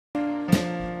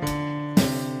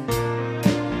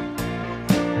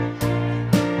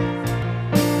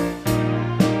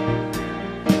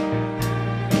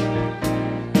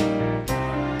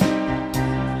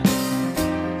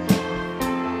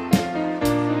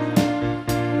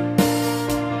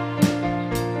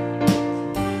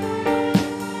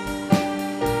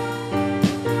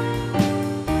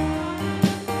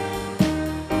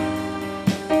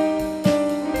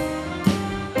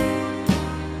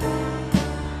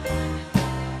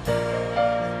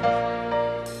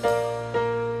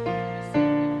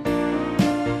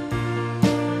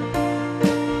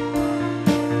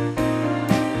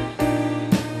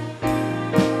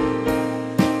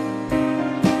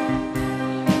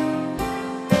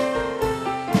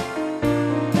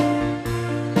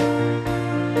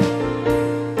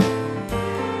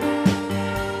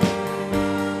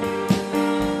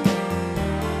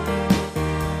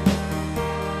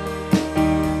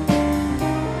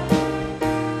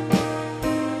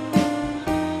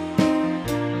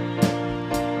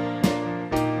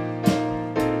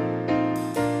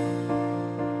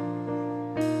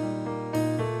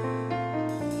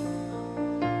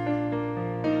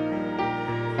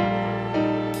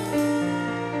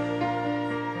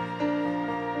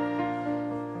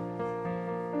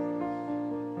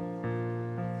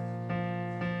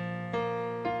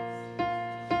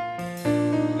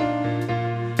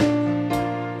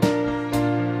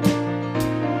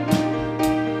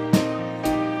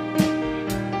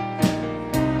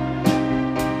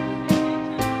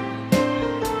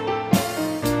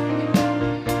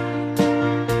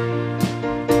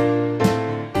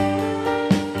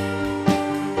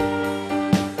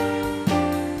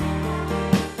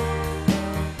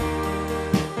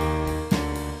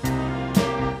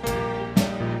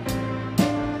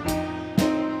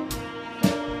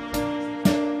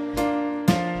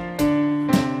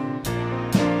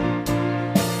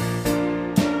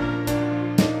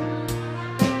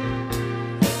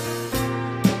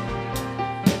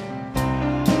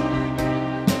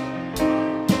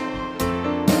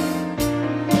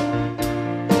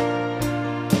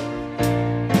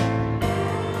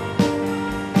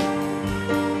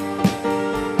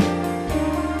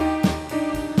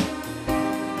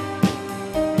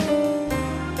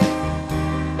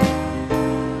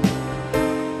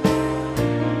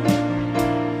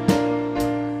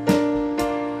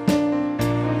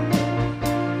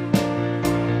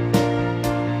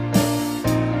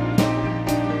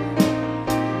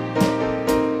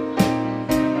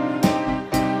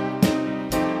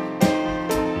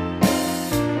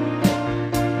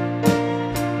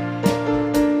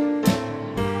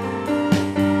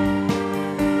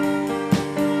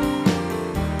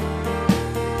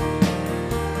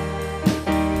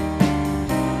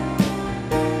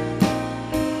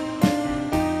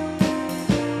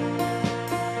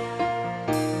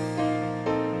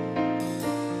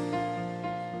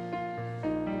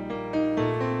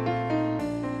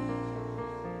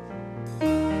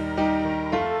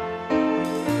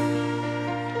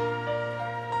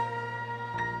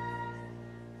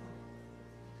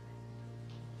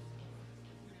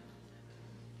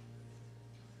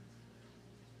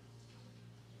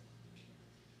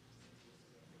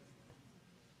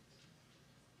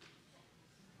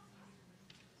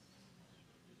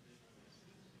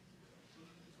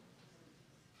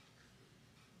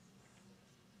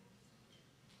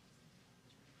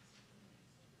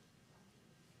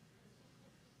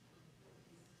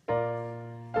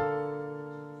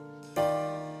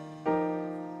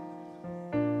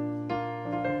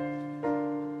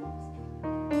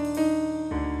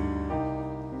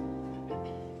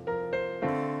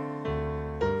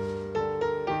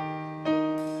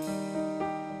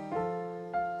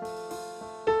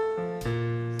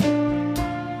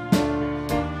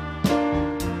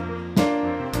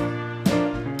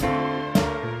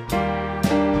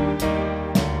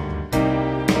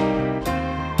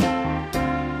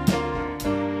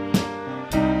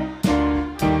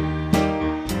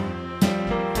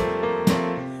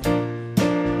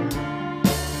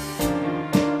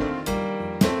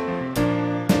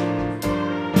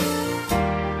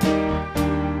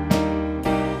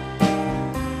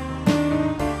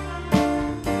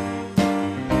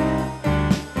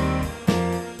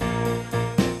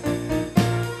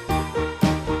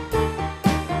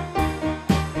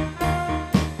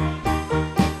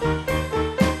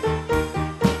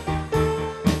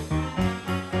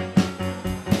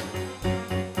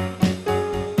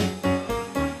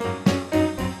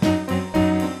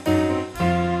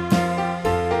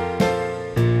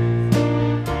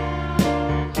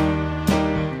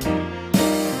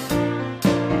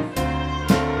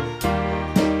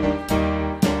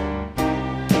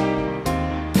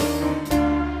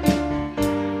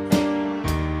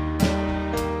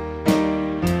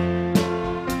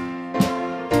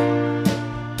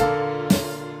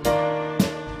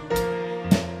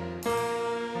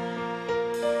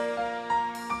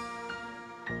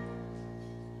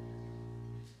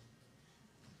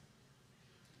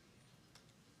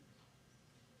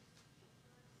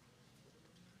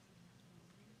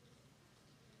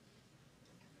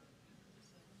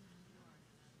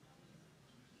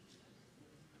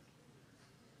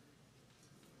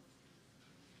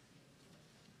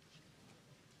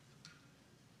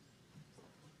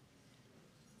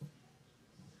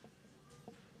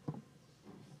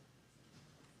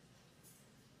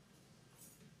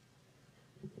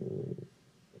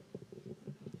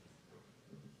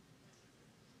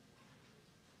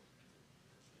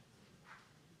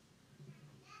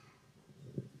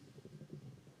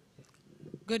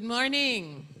Good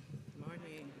morning. Good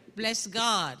morning. Bless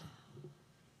God.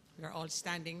 We are all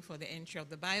standing for the entry of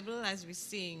the Bible as we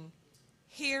sing,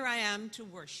 Here I Am to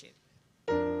Worship.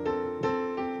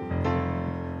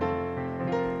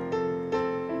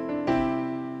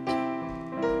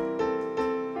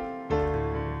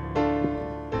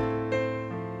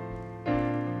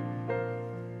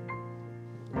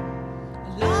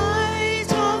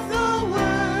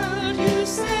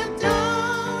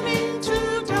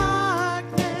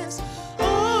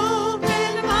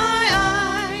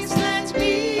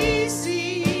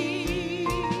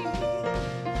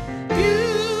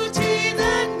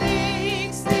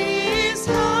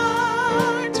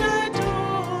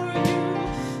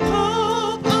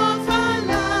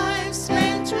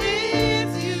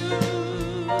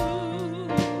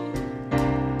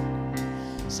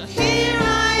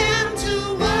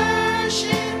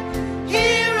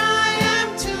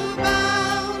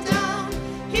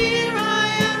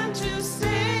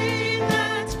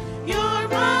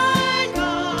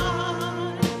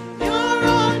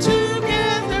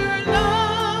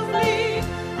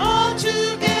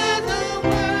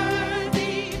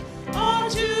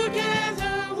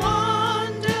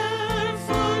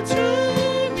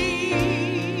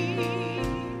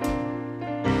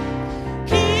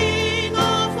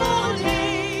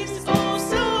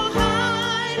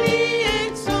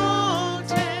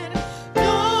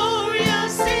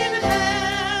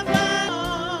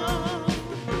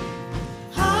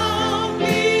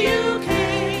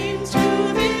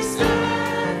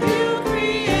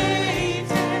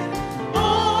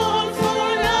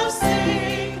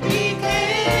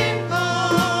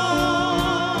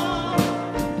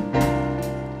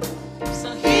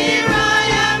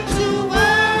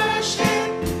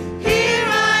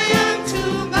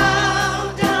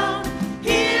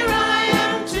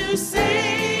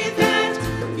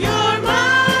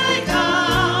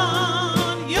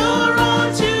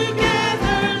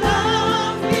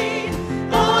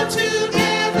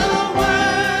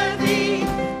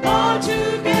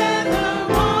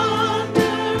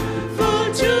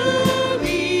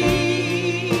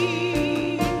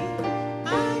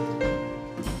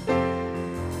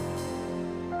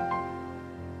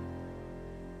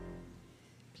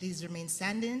 Please remain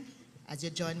standing as you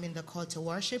join me in the call to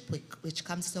worship, which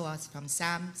comes to us from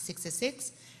Psalm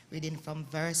 66, reading from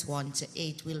verse 1 to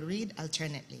 8. We'll read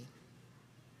alternately.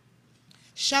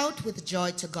 Shout with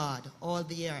joy to God, all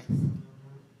the earth.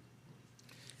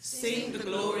 Sing the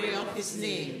glory of his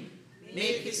name.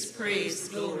 Make his praise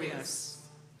glorious.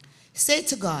 Say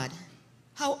to God,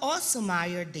 how awesome are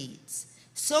your deeds.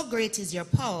 So great is your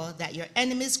power that your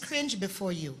enemies cringe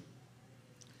before you.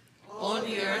 All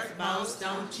the earth bows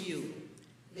down to you.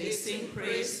 They sing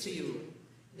praise to you.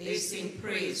 They sing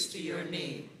praise to your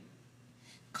name.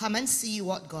 Come and see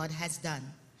what God has done,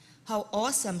 how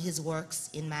awesome his works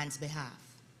in man's behalf.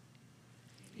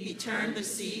 He turned the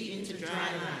sea into dry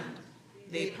land.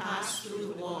 They passed through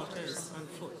the waters on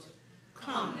foot.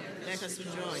 Come, let us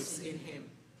rejoice in him.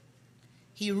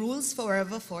 He rules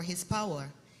forever for his power.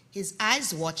 His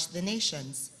eyes watch the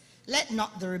nations. Let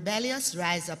not the rebellious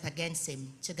rise up against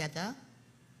him. Together.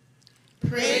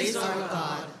 Praise our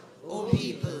God, O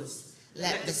peoples.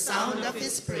 Let the sound of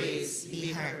his praise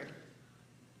be heard.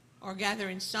 Our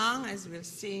gathering song as we'll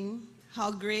sing,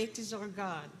 How Great is Our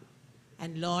God.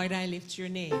 And Lord, I lift your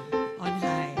name on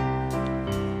high.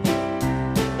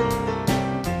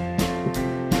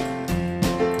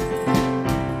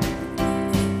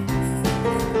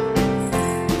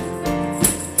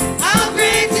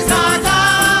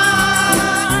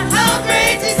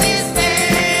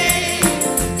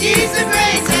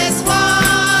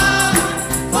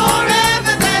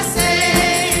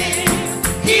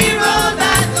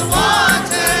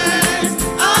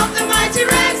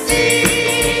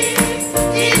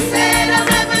 He said, I'll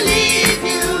never leave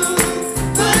you.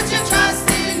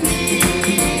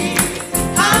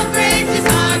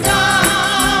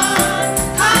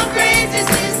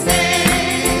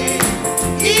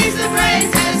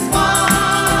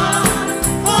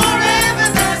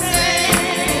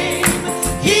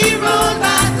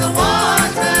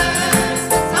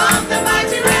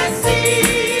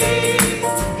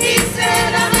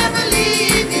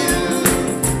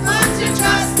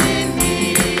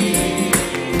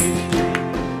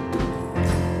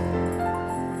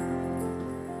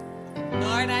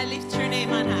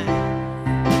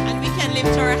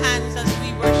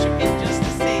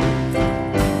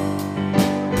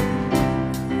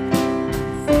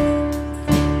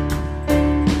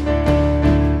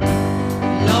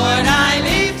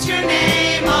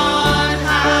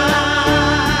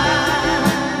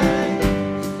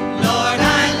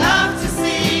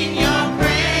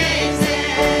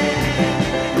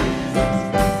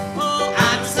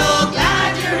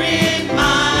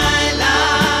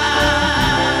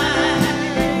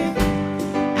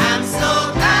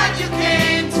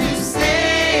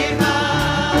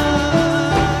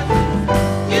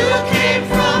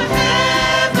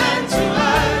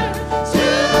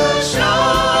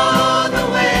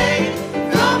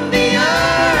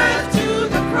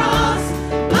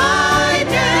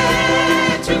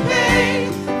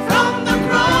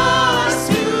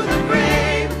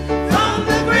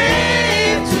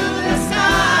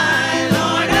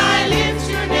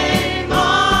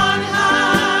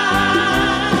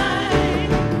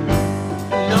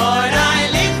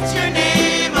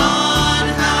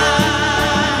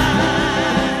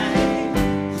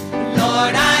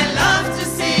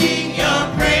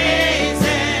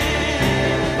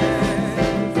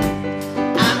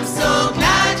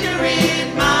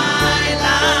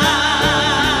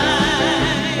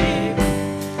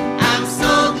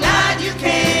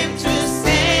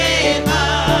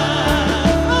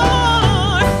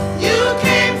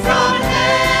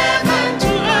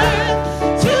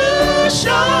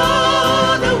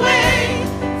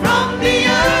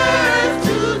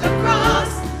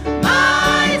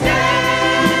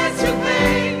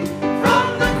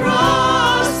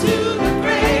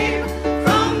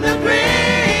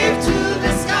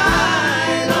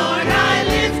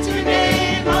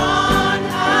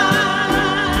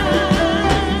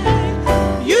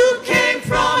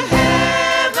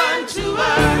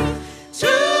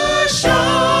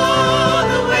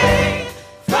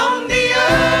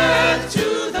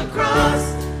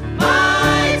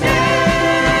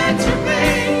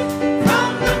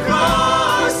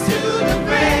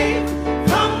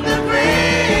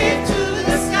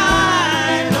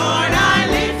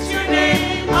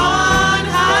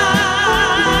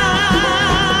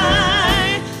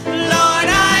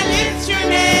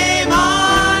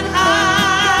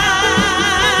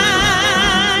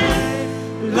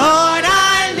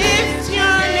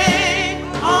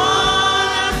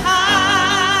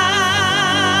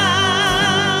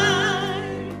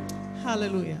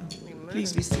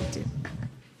 you.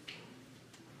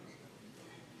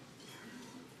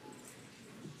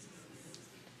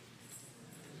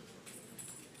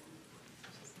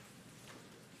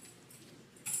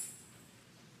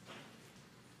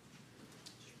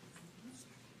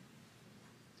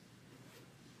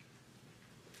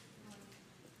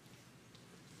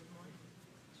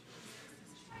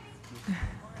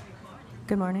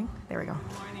 Good morning. There we go.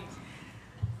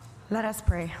 Let us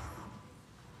pray.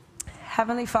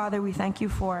 Heavenly Father, we thank you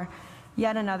for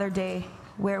yet another day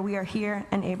where we are here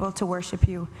and able to worship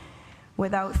you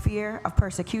without fear of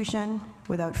persecution,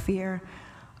 without fear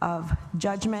of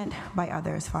judgment by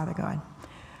others, Father God.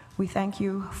 We thank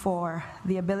you for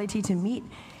the ability to meet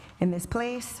in this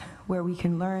place where we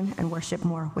can learn and worship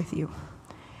more with you.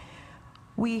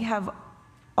 We have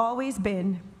always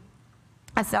been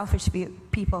a selfish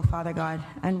people, Father God,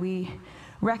 and we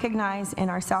recognize in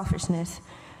our selfishness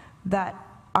that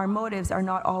our motives are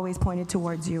not always pointed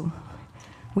towards you.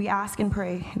 We ask and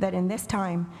pray that in this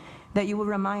time that you will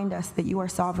remind us that you are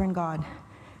sovereign God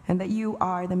and that you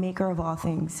are the maker of all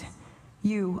things.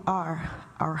 You are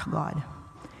our God.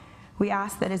 We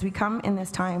ask that as we come in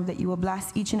this time that you will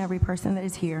bless each and every person that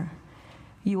is here.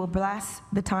 You will bless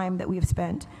the time that we have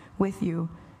spent with you,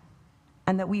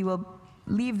 and that we will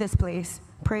leave this place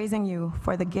praising you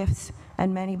for the gifts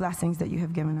and many blessings that you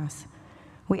have given us.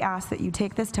 We ask that you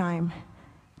take this time,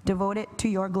 devote it to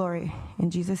your glory.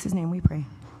 In Jesus' name we pray.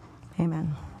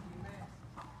 Amen.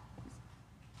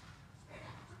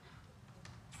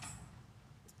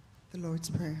 The Lord's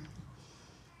Prayer.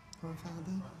 Our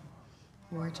Father,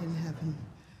 who art in heaven,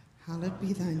 hallowed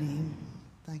be thy name.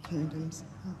 Thy kingdom's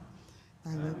come.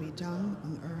 Thy will be done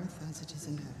on earth as it is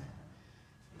in heaven.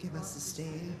 Give us this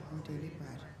day our daily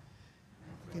bread.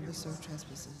 Forgive us our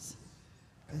trespasses,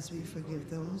 as we forgive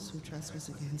those who trespass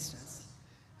against us.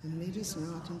 And lead us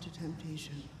not into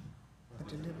temptation, but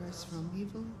deliver us from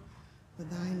evil. For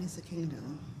thine is the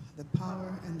kingdom, the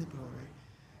power, and the glory,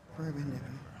 forever and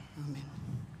ever. Amen.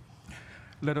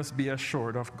 Let us be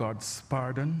assured of God's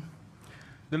pardon.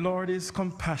 The Lord is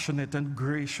compassionate and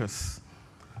gracious,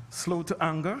 slow to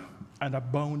anger, and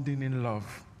abounding in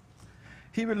love.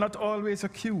 He will not always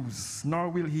accuse, nor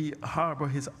will he harbor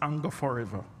his anger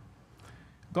forever.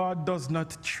 God does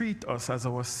not treat us as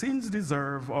our sins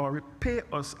deserve or repay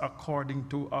us according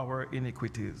to our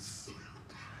iniquities.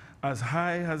 As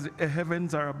high as the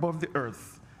heavens are above the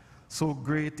earth, so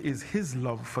great is his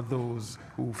love for those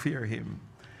who fear him.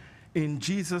 In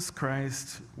Jesus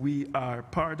Christ, we are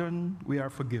pardoned, we are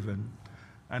forgiven.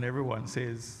 And everyone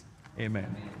says,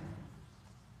 Amen.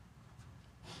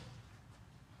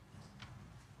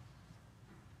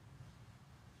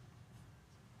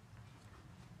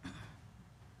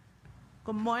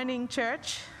 Good morning,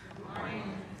 church. Good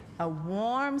morning. A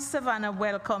warm Savannah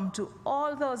welcome to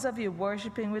all those of you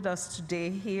worshiping with us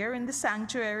today here in the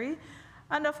sanctuary,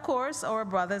 and of course our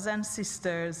brothers and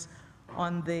sisters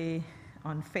on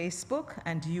Facebook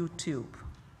and YouTube.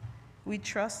 We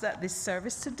trust that this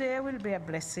service today will be a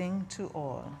blessing to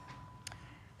all.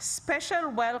 Special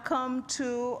welcome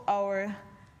to our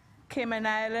Cayman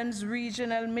Islands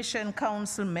Regional Mission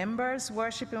Council members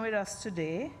worshiping with us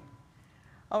today,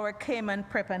 our Cayman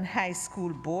Prep and High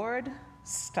School Board,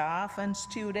 staff and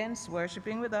students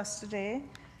worshiping with us today,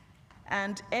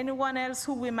 and anyone else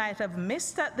who we might have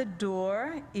missed at the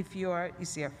door. If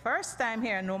it's your first time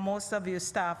here, I know most of you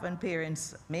staff and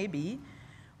parents maybe,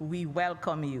 we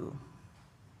welcome you.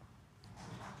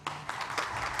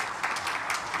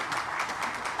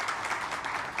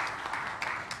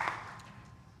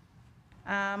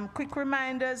 Quick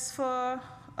reminders for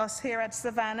us here at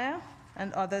Savannah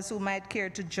and others who might care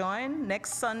to join.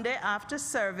 Next Sunday after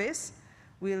service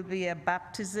will be a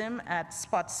baptism at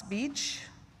Spots Beach.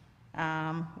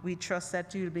 We trust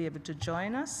that you'll be able to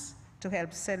join us to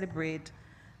help celebrate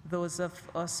those of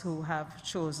us who have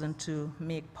chosen to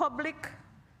make public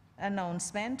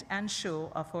announcement and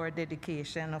show of our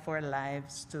dedication of our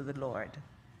lives to the Lord.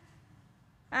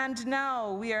 And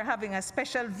now we are having a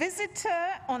special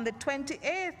visitor on the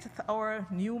 28th, our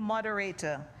new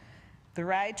moderator, the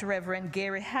Right Reverend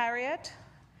Gary Harriet.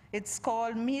 It's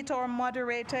called Meet Our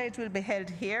Moderator. It will be held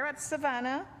here at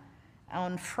Savannah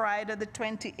on Friday the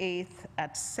 28th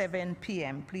at 7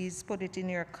 p.m. Please put it in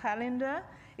your calendar.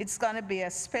 It's going to be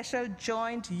a special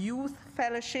joint youth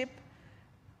fellowship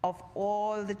of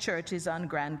all the churches on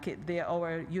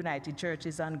our United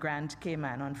Churches on Grand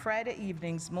Cayman. On Friday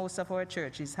evenings, most of our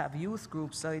churches have youth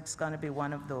groups, so it's going to be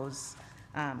one of those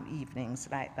evenings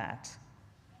like that.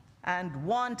 And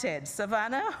wanted,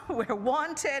 Savannah, we're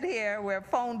wanted here. We're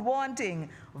found wanting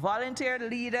volunteer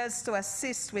leaders to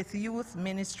assist with youth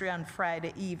ministry on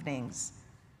Friday evenings.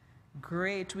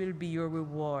 great will be your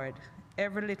reward.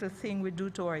 Every little thing we do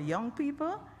to our young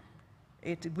people,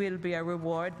 it will be a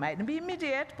reward. Mightn't be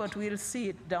immediate, but we'll see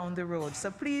it down the road. So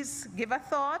please give a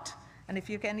thought, and if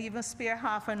you can even spare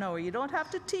half an hour. You don't have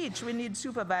to teach. We need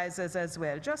supervisors as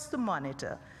well, just to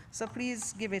monitor. So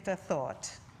please give it a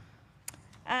thought.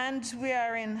 And we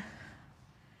are in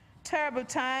terrible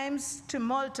times,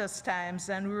 tumultuous times,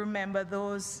 and we remember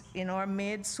those in our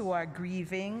midst who are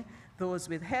grieving, those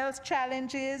with health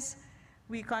challenges.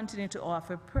 We continue to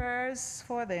offer prayers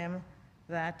for them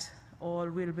that all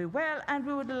will be well. And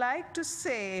we would like to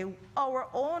say our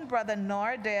own brother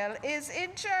Nordell is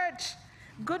in church.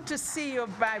 Good to see you,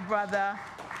 my brother,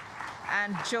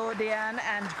 and Jodian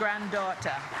and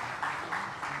granddaughter.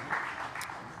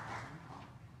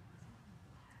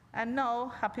 And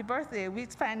now, happy birthday. We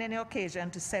find any occasion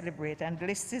to celebrate, and the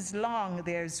list is long.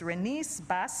 There's Renice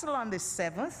Bassel on the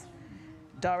 7th,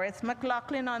 Dorothy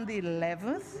McLaughlin on the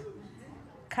 11th,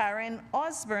 Karen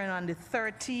Osborne on the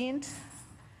 13th,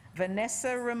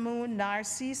 Vanessa Ramon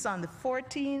Narcisse on the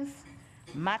 14th,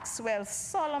 Maxwell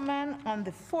Solomon on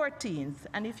the 14th.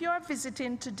 And if you are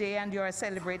visiting today and you are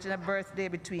celebrating a birthday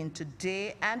between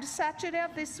today and Saturday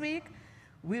of this week,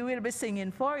 we will be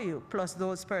singing for you, plus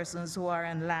those persons who are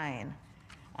in line.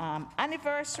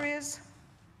 Anniversaries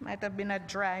might have been a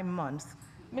dry month.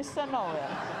 Mr. Noel.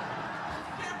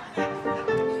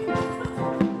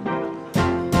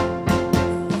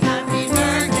 Happy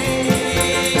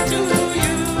birthday to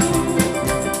you.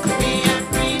 We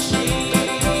appreciate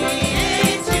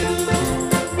you.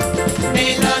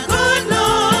 May the good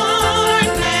Lord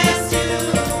bless you.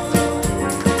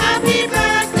 Happy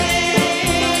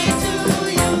birthday to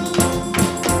you.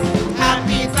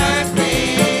 Happy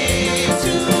birthday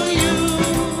to you.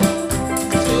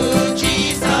 To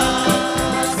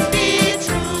Jesus be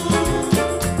true.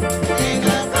 May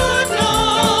the good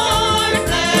Lord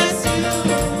bless you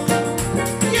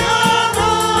your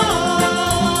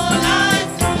whole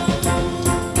life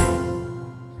through.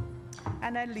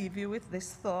 And I leave you with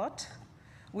this thought.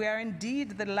 We are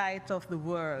indeed the light of the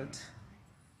world,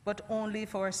 but only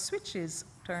if our switch is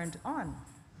turned on.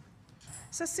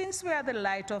 So since we are the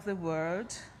light of the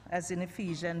world, as in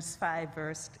Ephesians 5,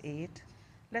 verse 8,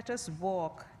 let us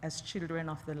walk as children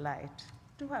of the light.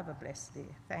 Do have a blessed day.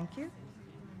 Thank you.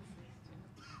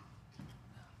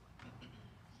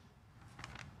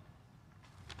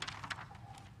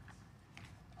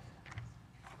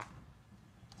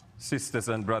 Sisters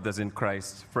and brothers in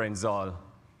Christ, friends all,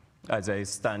 as I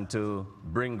stand to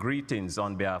bring greetings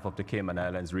on behalf of the Cayman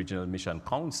Islands Regional Mission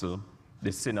Council,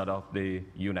 the Synod of the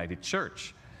United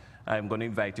Church, I'm going to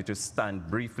invite you to stand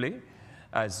briefly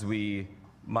as we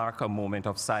mark a moment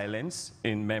of silence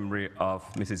in memory of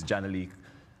Mrs. Janalee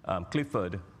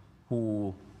Clifford,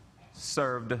 who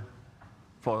served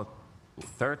for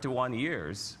 31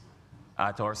 years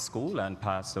at our school and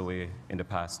passed away in the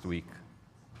past week.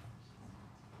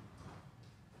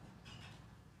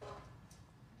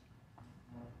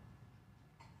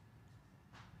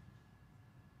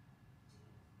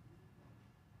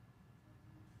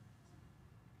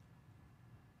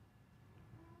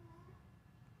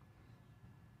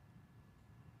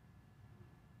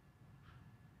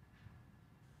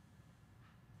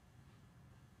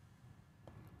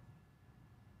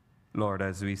 Lord,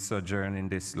 as we sojourn in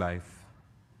this life,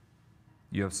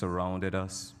 you have surrounded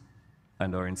us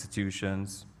and our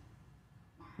institutions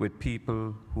with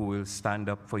people who will stand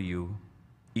up for you,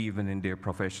 even in their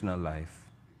professional life.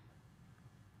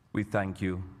 We thank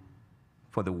you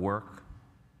for the work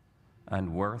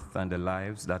and worth and the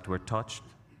lives that were touched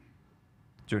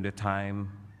during the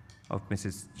time of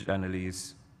Mrs.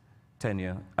 Janalee's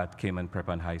tenure at Cayman Prep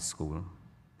and High School.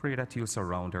 Pray that you'll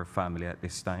surround her family at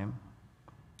this time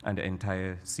and the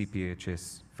entire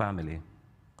CPHS family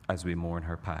as we mourn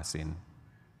her passing.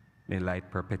 May light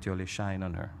perpetually shine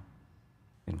on her.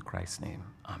 In Christ's name,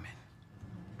 amen.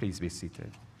 Please be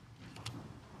seated.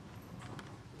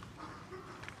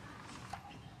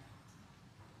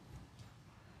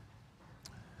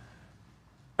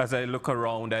 As I look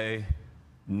around, I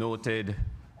noted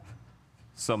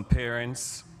some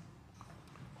parents,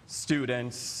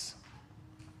 students,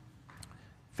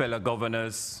 fellow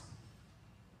governors,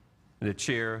 the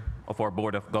chair of our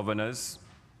Board of Governors,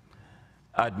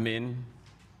 admin,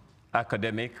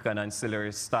 academic, and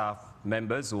ancillary staff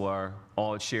members who are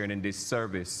all sharing in this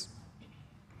service.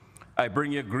 I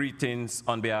bring you greetings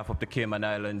on behalf of the Cayman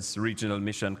Islands Regional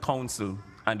Mission Council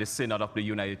and the Synod of the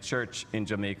United Church in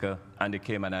Jamaica and the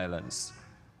Cayman Islands.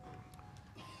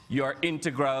 You are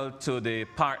integral to the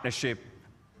partnership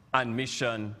and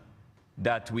mission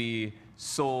that we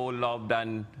so loved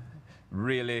and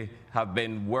really have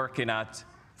been working at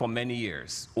for many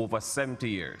years, over 70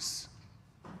 years.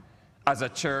 As a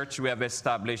church, we have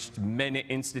established many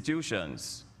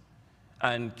institutions,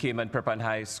 and Cayman Prep and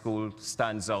High School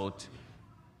stands out,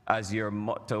 as your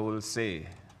motto will say,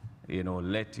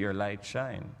 let your light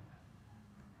shine.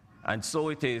 And so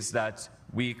it is that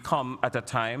we come at a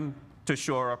time to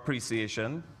show our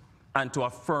appreciation and to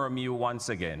affirm you once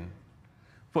again.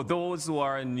 For those who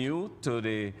are new to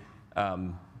the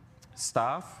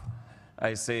staff,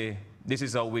 I say, this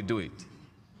is how we do it.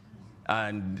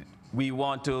 And we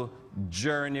want to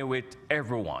journey with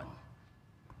everyone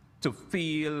to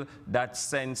feel that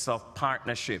sense of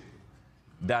partnership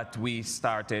that we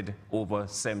started over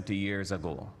 70 years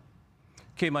ago.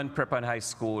 Cayman Prep and High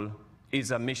School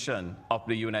is a mission of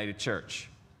the United Church.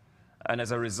 And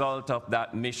as a result of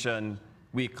that mission,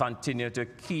 we continue to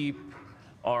keep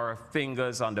our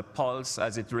fingers on the pulse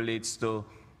as it relates to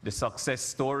the success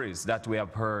stories that we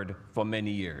have heard for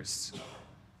many years.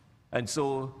 And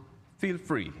so feel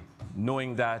free,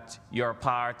 knowing that you're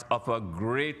part of a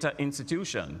greater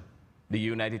institution, the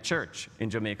United Church in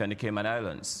Jamaica and the Cayman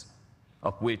Islands,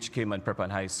 of which Cayman Prep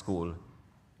and High School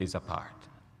is a part.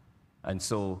 And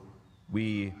so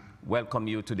we welcome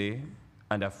you today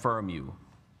and affirm you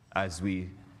as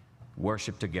we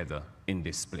worship together in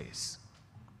this place.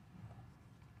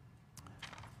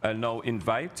 I'll now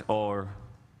invite our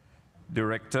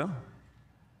director,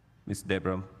 Ms.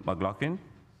 Deborah McLaughlin,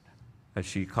 as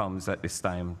she comes at this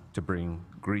time to bring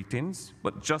greetings.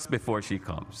 But just before she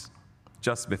comes,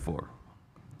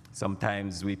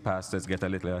 sometimes we pastors get a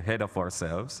little ahead of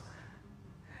ourselves.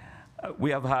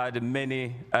 We have had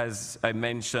many, as I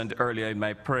mentioned earlier in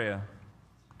my prayer,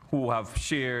 who have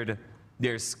shared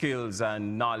their skills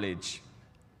and knowledge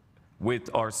with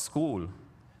our school.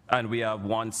 And we have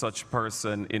one such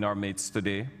person in our midst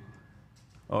today,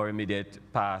 our immediate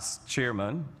past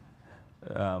chairman.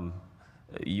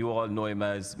 You all know him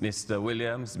as Mr.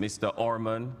 Williams, Mr.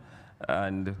 Orman,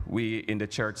 and we in the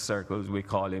church circles, we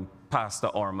call him Pastor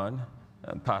Orman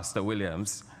and Pastor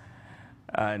Williams,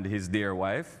 and his dear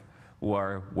wife, who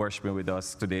are worshiping with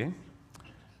us today.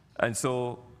 And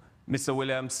so Mr.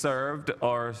 Williams served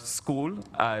our school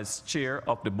as chair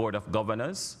of the Board of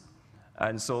Governors.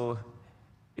 And so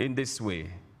in this way,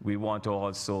 we want to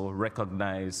also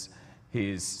recognize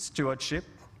his stewardship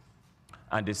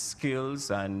and his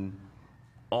skills and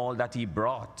all that he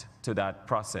brought to that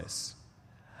process.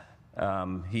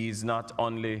 He's not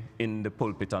only in the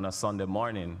pulpit on a Sunday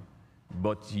morning,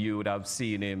 but you would have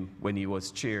seen him when he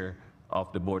was chair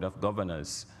of the Board of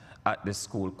Governors at the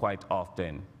school quite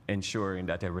often, ensuring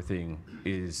that everything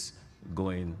is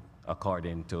going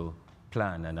according to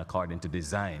plan and according to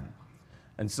design.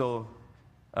 And so,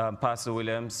 Pastor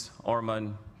Williams,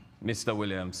 Orman, Mr.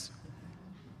 Williams,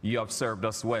 you have served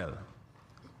us well.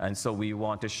 And so we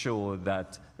want to show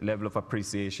that level of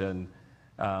appreciation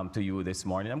to you this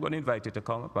morning. I'm going to invite you to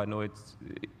come up. I know it's,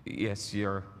 yes,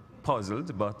 you're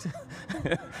puzzled, but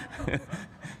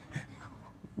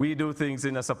we do things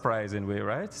in a surprising way,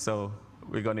 right? So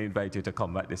we're going to invite you to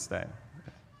come at this time.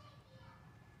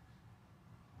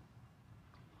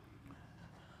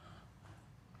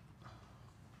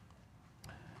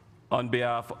 On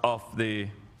behalf of the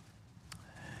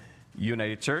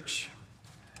United Church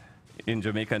in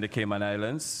Jamaica and the Cayman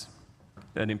Islands,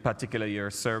 and in particular your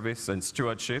service and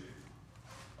stewardship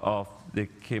of the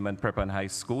Cayman Prep and High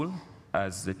School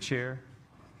as the chair,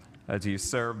 as you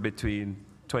served between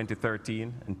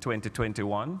 2013 and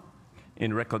 2021,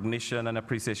 in recognition and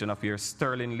appreciation of your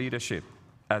sterling leadership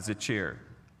as the chair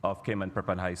of Cayman Prep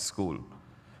and High School,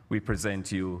 we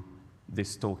present you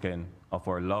this token of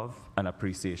our love and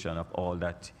appreciation of all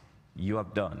that you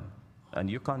have done and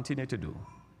you continue to do.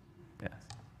 Yes.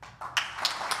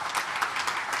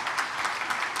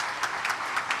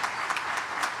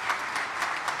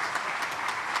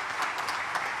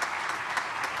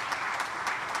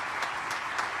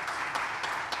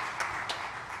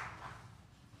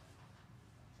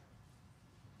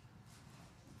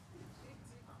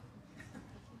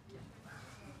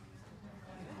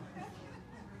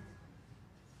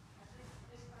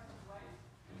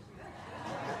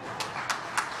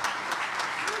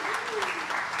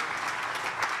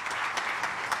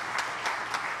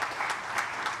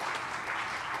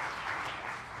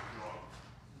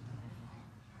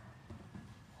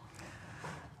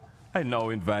 I now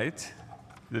invite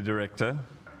the director,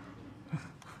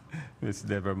 Ms.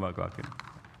 Deborah McLaughlin.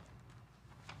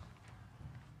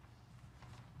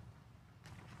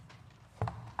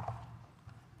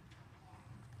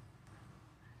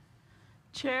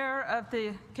 Chair of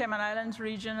the Cayman Islands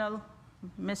Regional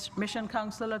Mission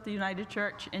Council of the United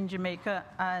Church in Jamaica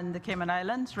and the Cayman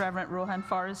Islands, Reverend Rohan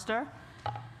Forrester.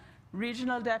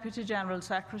 Regional Deputy General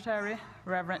Secretary,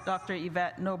 Reverend Dr.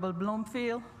 Yvette Noble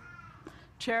Bloomfield,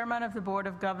 Chairman of the Board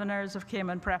of Governors of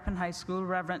Cayman Prep and High School,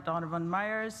 Reverend Donovan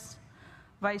Myers,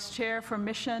 Vice Chair for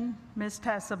Mission, Ms.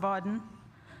 Tessa Bodden,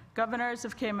 Governors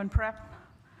of Cayman Prep,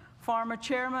 former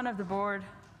Chairman of the Board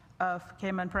of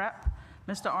Cayman Prep,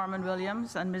 Mr. Ormond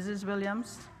Williams and Mrs.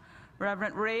 Williams,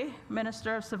 Reverend Ray,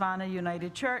 Minister of Savannah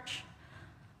United Church,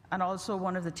 and also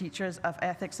one of the teachers of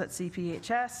ethics at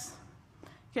CPHS,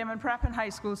 Cayman Prep and High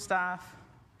School staff,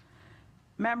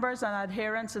 members and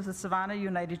adherents of the Savannah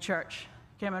United Church,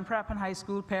 Cayman Prep and High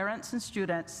School parents and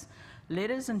students,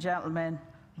 ladies and gentlemen,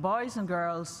 boys and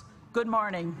girls, good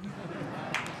morning.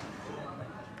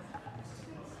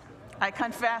 I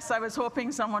confess I was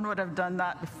hoping someone would have done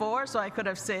that before so I could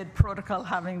have said protocol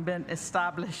having been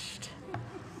established.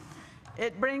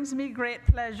 It brings me great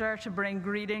pleasure to bring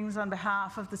greetings on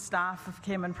behalf of the staff of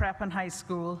Cayman Prep and High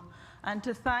School and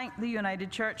to thank the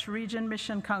United Church Region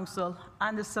Mission Council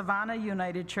and the Savannah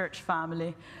United Church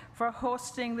family for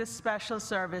hosting this special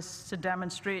service to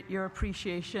demonstrate your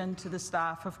appreciation to the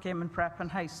staff of Cayman Prep and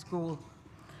High School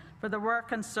for the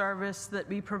work and service that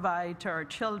we provide to our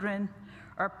children,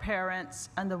 our parents,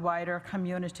 and the wider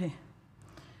community.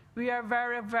 We are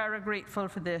very, very grateful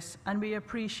for this, and we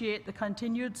appreciate the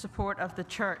continued support of the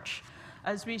church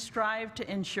as we strive to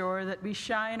ensure that we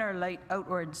shine our light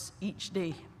outwards each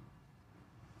day.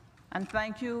 And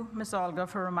thank you, Ms. Olga,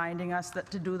 for reminding us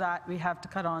that to do that, we have to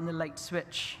cut on the light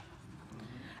switch.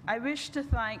 I wish to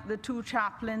thank the two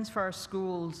chaplains for our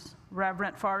schools,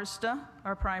 Reverend Forrester,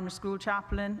 our primary school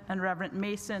chaplain, and Reverend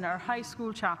Mason, our high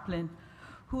school chaplain,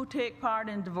 who take part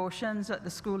in devotions at the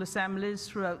school assemblies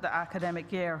throughout the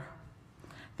academic year.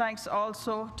 Thanks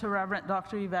also to Reverend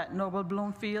Dr. Yvette Noble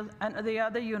Bloomfield and the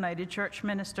other United Church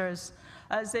ministers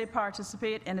as they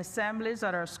participate in assemblies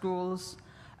at our schools,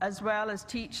 as well as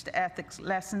teach the ethics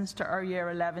lessons to our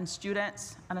Year 11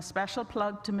 students. And a special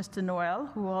plug to Mr. Noel,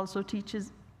 who also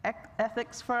teaches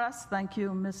ethics for us. Thank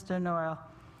you, Mr. Noel.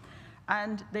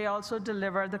 And they also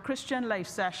deliver the Christian life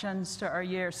sessions to our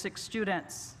Year 6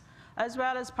 students, as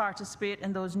well as participate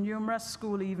in those numerous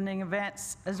school evening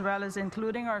events, as well as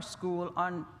including our school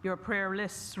on your prayer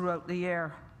lists throughout the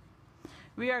year.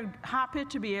 We are happy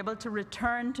to be able to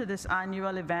return to this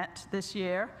annual event this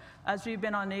year, as we've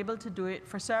been unable to do it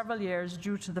for several years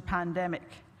due to the pandemic.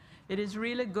 It is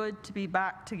really good to be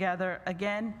back together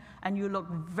again, and you look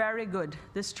very good.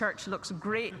 This church looks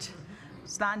great,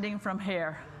 standing from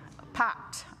here,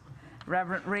 packed.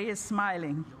 Reverend Ray is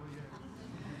smiling.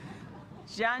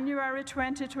 January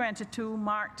 2022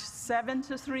 marked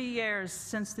 73 years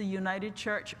since the United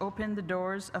Church opened the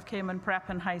doors of Cayman Prep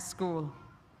and High School.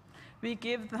 We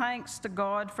give thanks to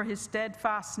God for his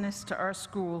steadfastness to our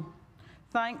school.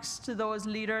 Thanks to those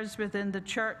leaders within the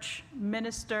church,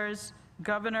 ministers,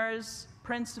 governors,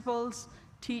 principals,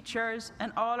 teachers,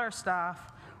 and all our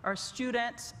staff, our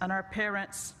students, and our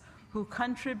parents who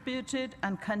contributed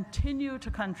and continue to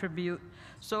contribute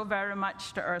so very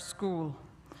much to our school.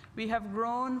 We have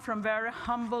grown from very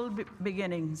humble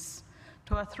beginnings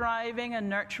to a thriving and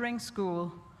nurturing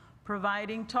school,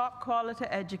 providing top quality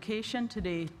education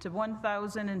today to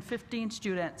 1,015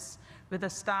 students with a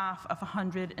staff of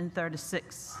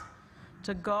 136.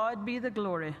 To God be the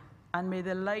glory, and may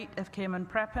the light of Cayman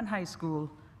Prep and High School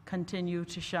continue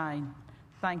to shine.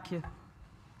 Thank you.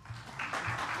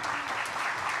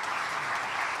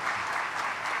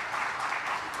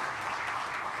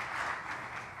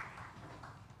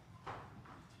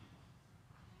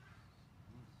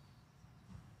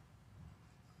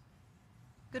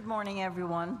 Good morning,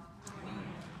 everyone.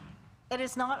 It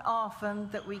is not often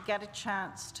that we get a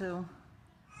chance to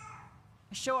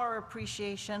show our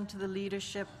appreciation to the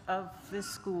leadership of this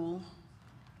school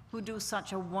who do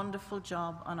such a wonderful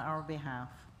job on our behalf.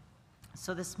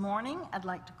 So this morning, I'd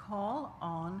like to call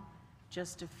on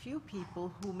just a few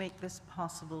people who make this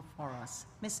possible for us.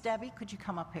 Miss Debbie, could you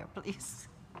come up here, please?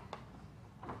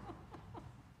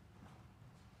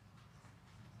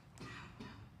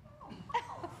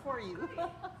 For you.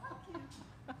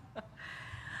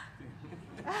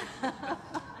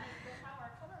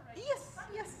 Yes,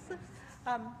 yes.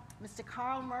 Mr.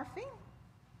 Carl Murphy,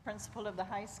 principal of the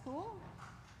high school.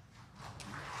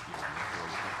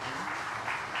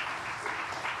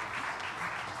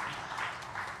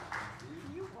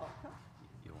 You're welcome.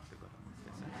 You want to go down?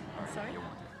 I'm sorry? You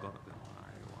want to go down,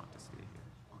 or you want to stay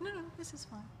here? No, this is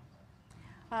fine.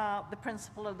 The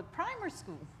principal of the primary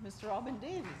school, Mr. Robin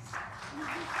Davies.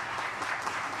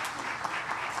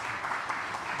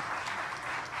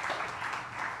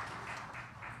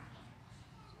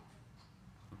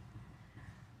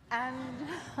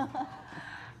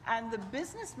 And the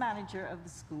business manager of the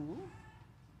school,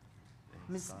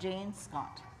 Ms. Jane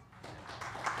Scott.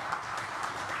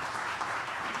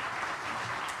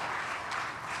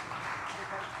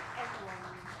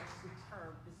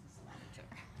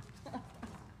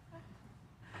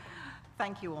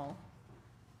 Thank you all.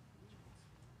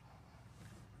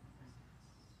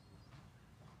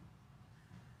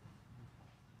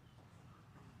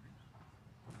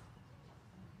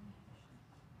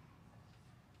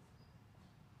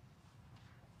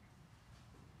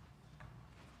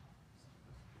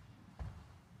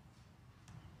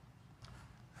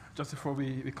 Just before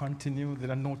we continue,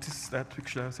 did I notice that,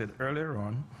 which I said earlier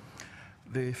on,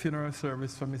 the funeral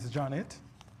service for Miss Janet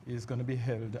is going to be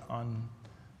held on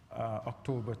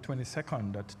October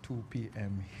 22nd at 2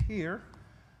 p.m. here,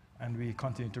 and we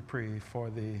continue to pray for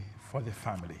the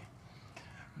family.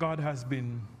 God has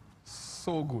been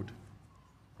so good,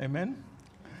 amen?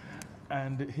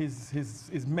 And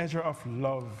his measure of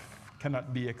love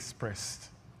cannot be expressed.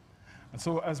 And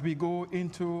so as we go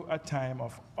into a time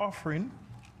of offering,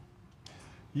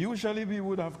 usually we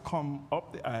would have come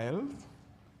up the aisle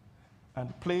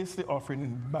and place the offering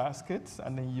in baskets,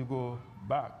 and then you go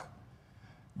back.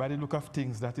 By the look of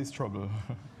things, that is trouble.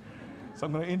 So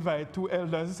I'm going to invite two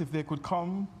elders, if they could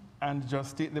come and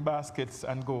just take the baskets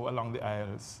and go along the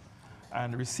aisles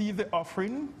and receive the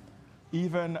offering,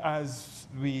 even as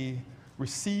we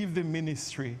receive the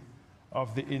ministry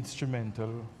of the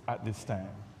instrumental at this time.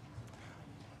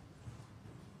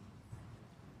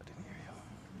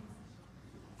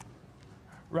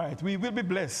 Right, we will be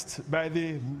blessed by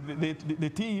the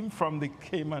team from the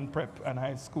Cayman Prep and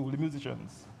High School, the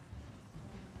musicians.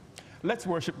 Let's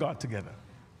worship God together.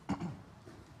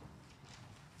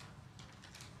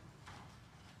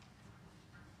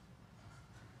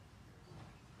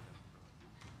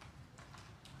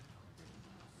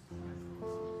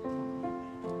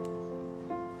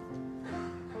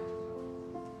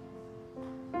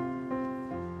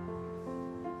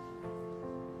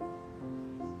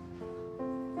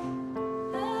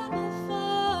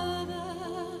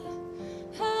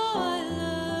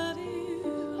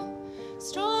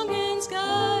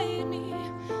 Guide me,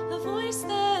 a voice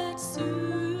that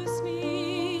soothes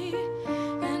me,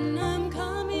 and I'm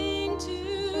coming to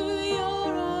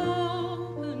your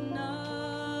open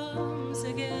arms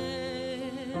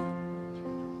again.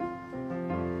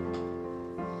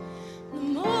 The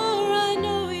more I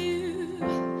know you,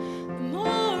 the more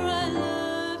I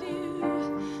love you,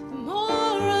 the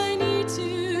more I need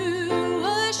to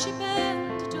worship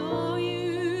and adore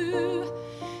you.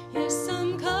 Yes,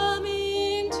 I'm coming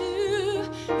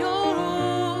your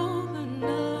open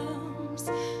arms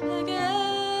again.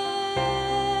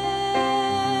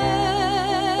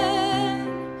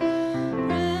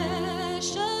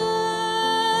 Precious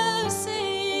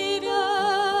Savior,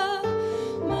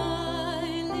 my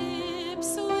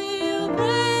lips will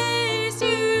praise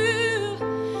you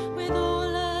with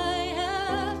all I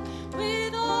have,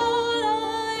 with all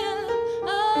I am.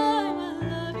 I will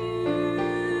love you.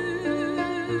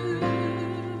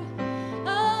 I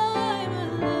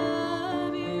will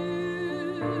love you.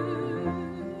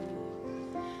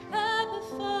 Abba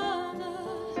Father,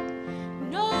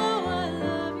 know I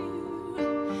love you.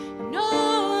 Know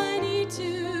I need to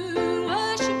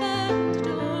worship and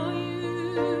adore you.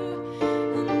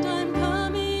 And I'm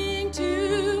coming to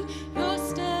your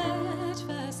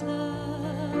steadfast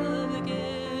love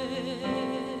again.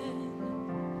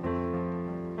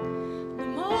 The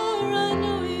more I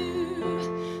know you,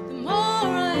 the more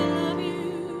I love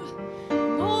you, the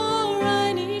more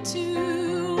I need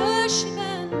to worship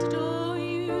and adore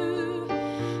you.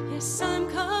 Yes, I'm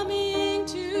coming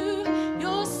to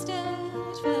your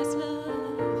steadfast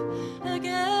love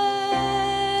again.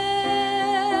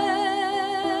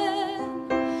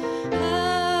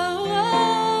 How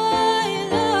I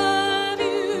love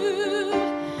you,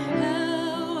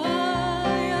 how I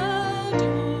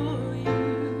adore you.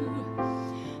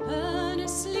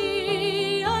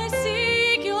 Earnestly I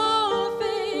seek your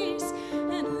face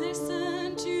and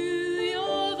listen to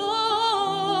your voice.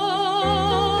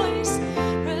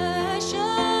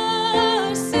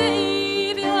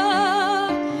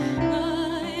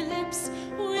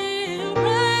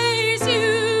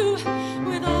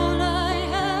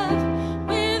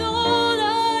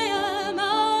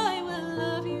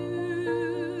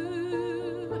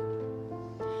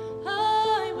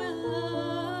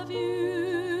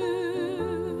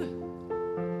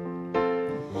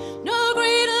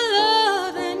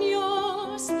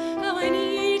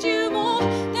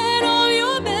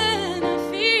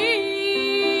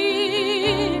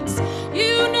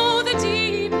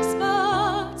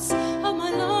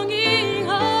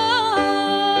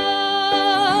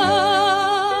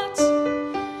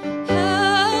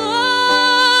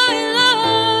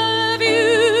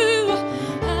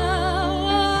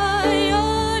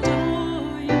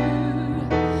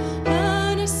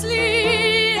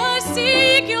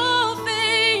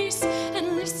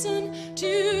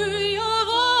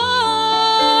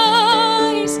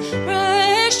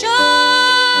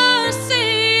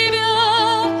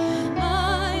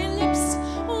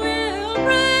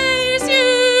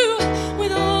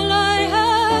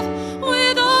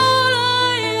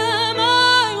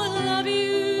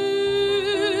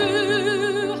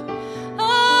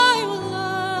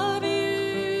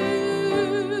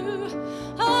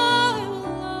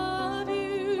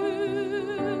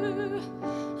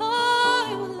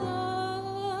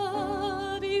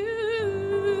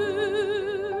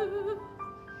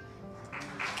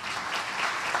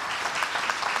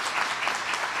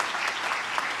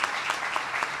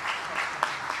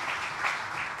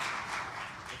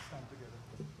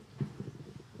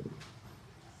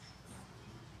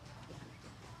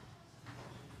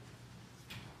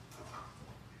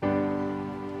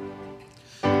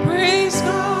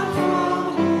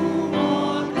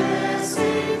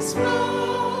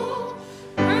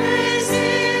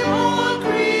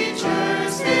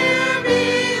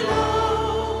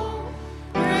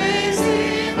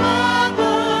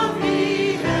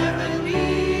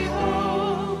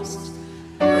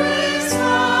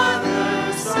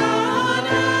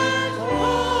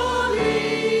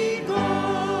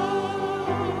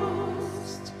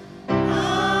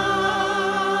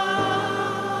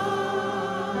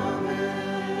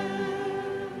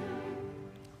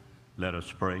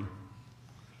 us pray.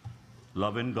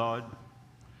 Loving God,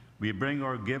 we bring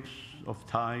our gifts of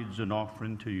tithes and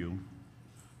offering to you,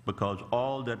 because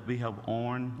all that we have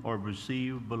earned or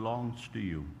received belongs to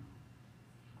you.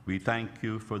 We thank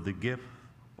you for the gift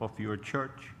of your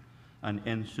church and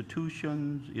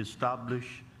institutions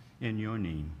established in your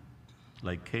name,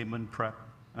 like Cayman Prep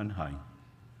and High.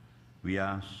 We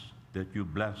ask that you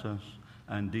bless us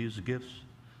and these gifts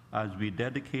as we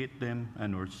dedicate them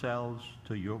and ourselves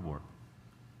to your work.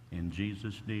 In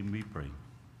Jesus' name we pray.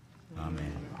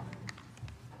 Amen.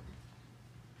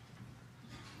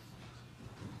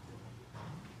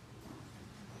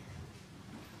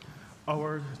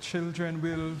 Our children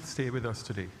will stay with us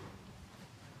today.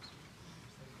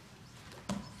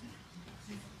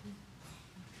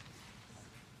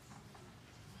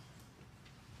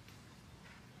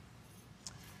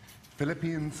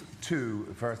 Philippians 2,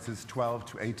 verses 12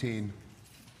 to 18.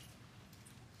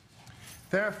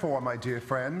 Therefore, my dear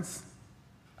friends,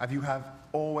 as you have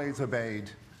always obeyed,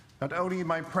 not only in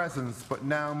my presence, but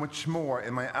now much more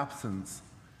in my absence,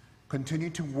 continue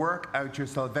to work out your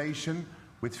salvation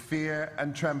with fear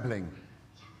and trembling.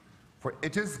 For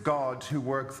it is God who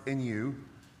works in you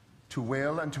to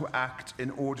will and to act in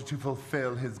order to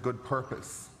fulfill his good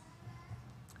purpose.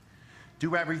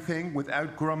 Do everything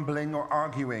without grumbling or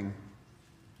arguing,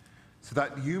 so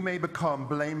that you may become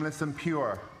blameless and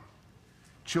pure,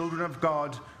 children of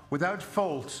God without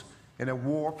fault in a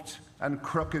warped and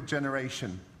crooked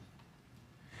generation.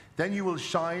 Then you will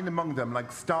shine among them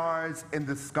like stars in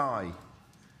the sky,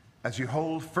 as you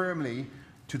hold firmly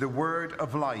to the word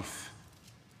of life.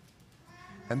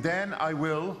 And then I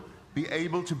will be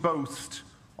able to boast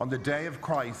on the day of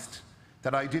Christ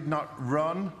that I did not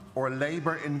run or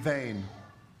labor in vain.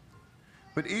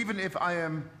 But even if I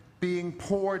am being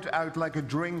poured out like a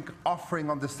drink offering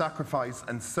on the sacrifice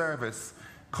and service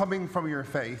coming from your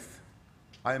faith,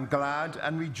 I am glad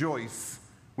and rejoice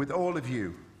with all of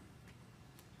you.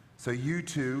 So you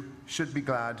too should be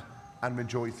glad and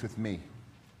rejoice with me.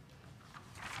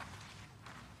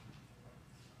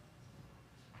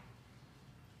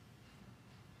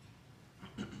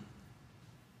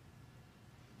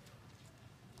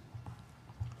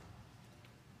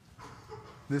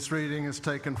 This reading is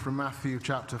taken from Matthew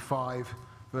chapter 5,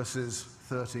 verses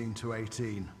 13 to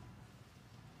 18.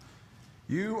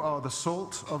 You are the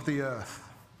salt of the earth.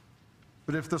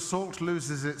 But if the salt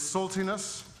loses its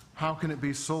saltiness, how can it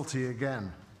be salty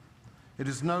again? It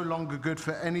is no longer good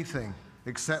for anything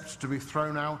except to be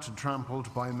thrown out and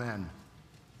trampled by men.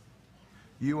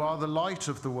 You are the light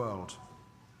of the world.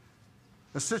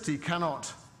 A city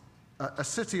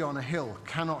on a hill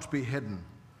cannot be hidden.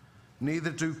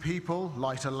 Neither do people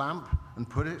light a lamp and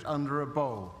put it under a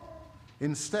bowl.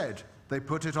 Instead, they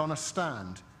put it on a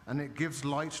stand, and it gives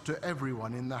light to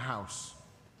everyone in the house.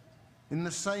 In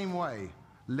the same way,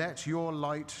 let your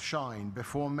light shine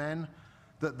before men,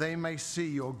 that they may see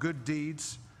your good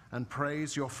deeds and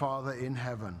praise your Father in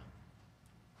heaven.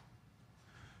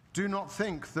 Do not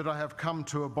think that I have come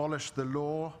to abolish the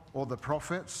law or the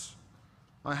prophets.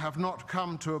 I have not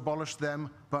come to abolish them,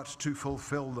 but to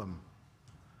fulfill them.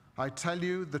 I tell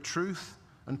you the truth,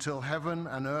 until heaven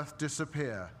and earth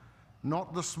disappear,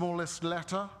 not the smallest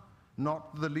letter,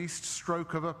 not the least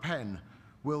stroke of a pen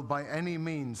will by any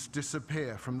means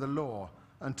disappear from the law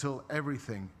until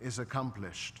everything is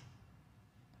accomplished.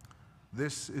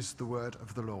 This is the word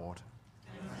of the Lord.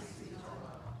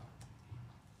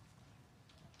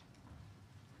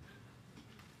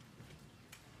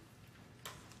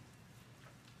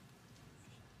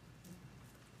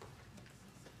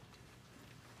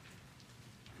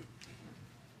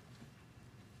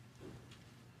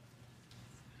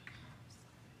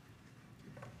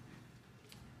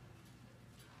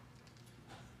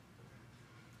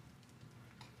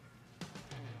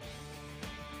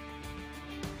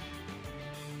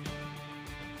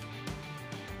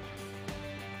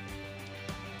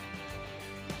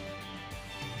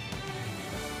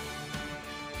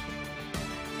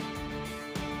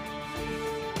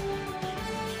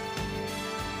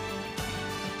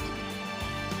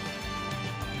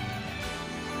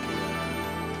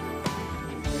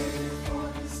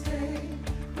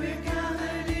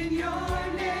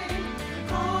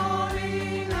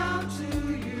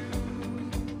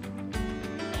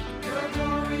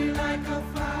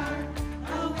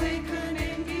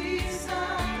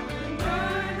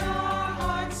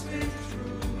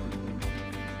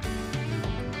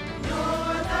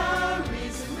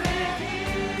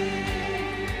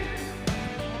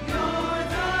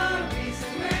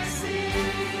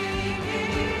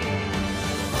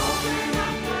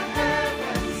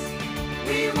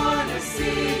 See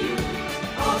you,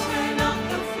 open up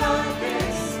the floodgates.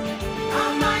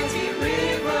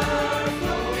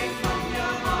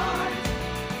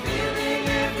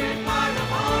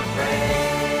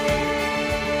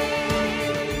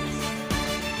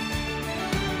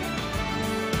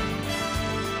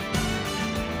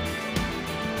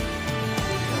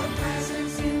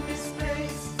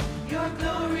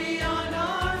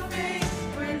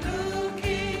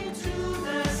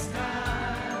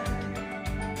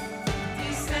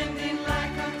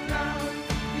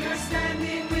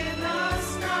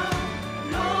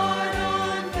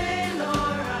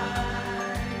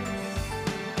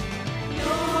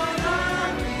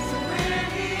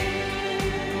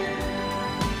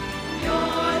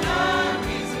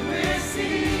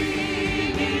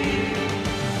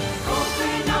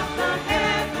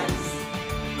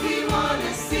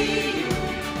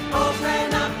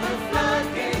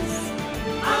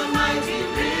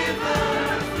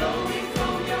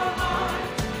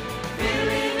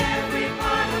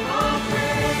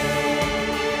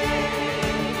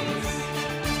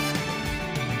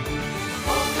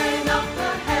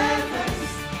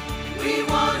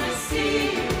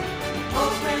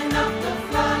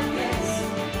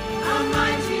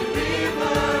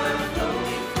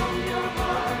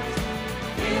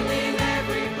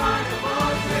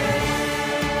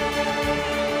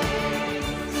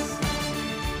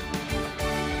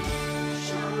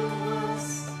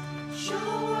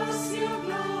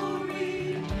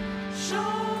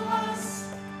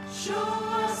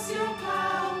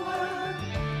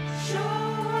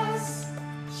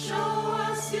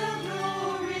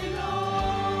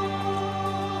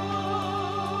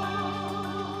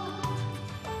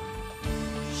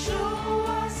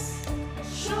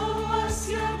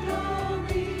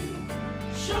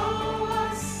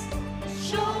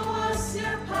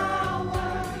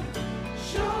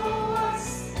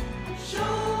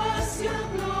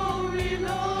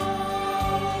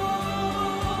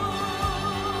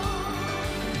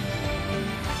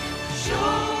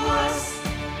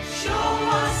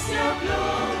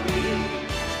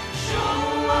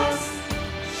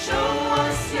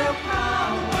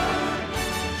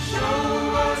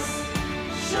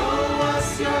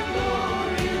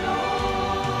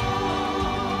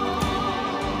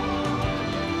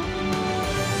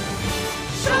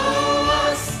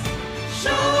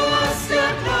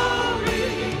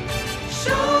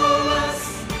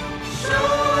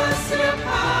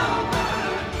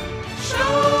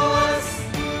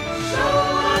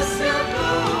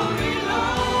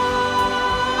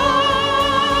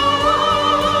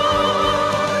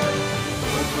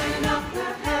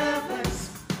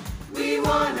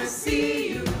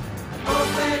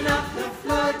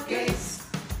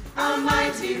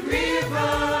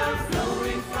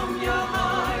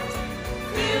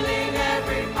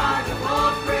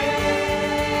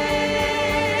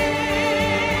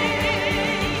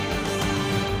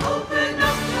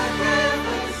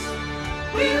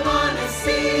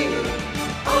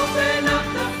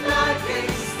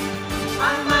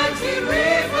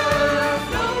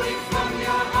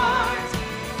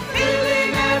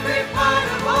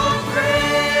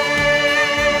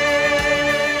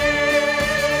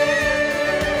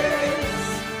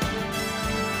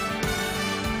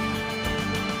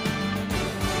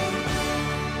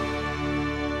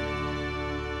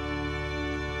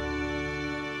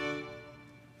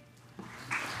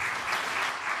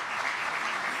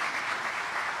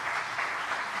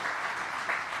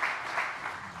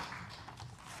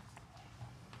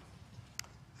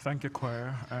 Thank you,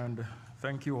 choir, and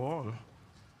thank you all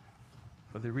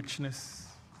for the richness,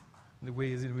 the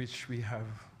ways in which we have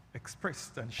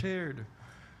expressed and shared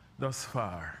thus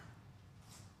far.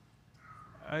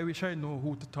 I wish I know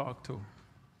who to talk to,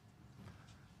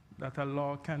 that a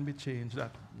law can be changed,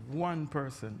 that one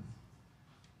person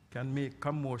can make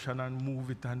a motion and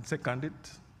move it and second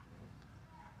it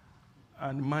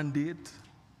and mandate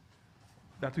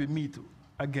that we meet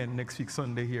again next week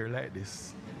Sunday here like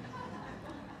this.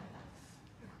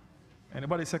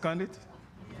 Anybody second it?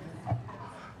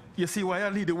 You see why I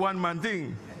lead the one-man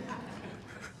thing?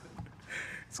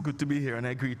 It's good to be here, and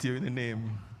I greet you in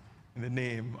the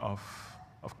name of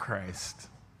Christ.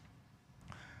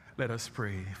 Let us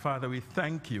pray. Father, we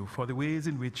thank you for the ways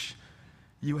in which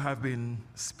you have been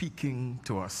speaking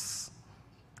to us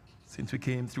since we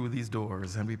came through these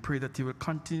doors, and we pray that you will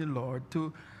continue, Lord,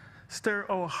 to stir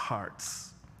our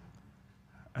hearts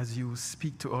as you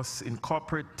speak to us in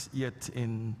corporate yet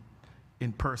in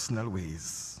personal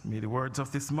ways. May the words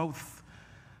of this mouth,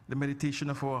 the meditation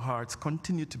of our hearts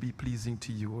continue to be pleasing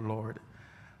to you, O Lord,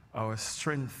 our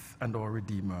strength and our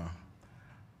Redeemer.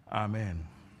 Amen.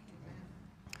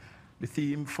 The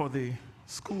theme for the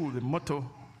school, the motto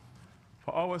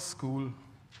for our school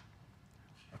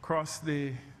across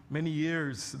the many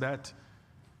years that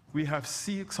we have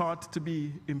sought to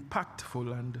be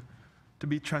impactful and to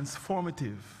be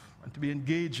transformative and to be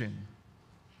engaging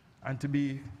and to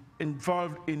be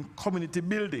involved in community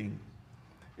building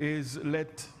is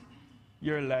let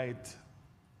your light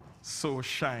so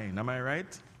shine. Am I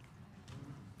right?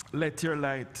 Let your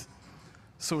light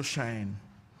so shine.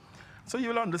 So you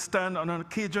will understand on an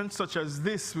occasion such as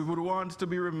this, we would want to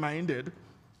be reminded,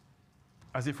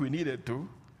 as if we needed to,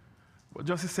 but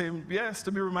just the same, yes,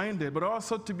 to be reminded, but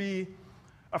also to be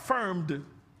affirmed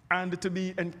and to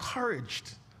be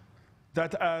encouraged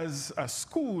that as a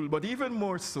school, but even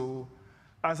more so,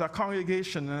 as a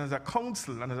congregation and as a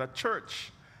council and as a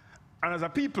church and as a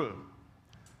people,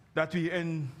 that we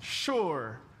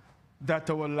ensure that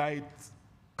our light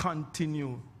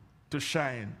continue to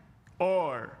shine,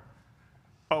 or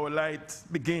our light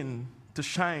begin to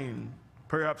shine,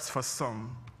 perhaps for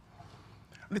some.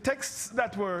 The texts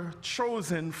that were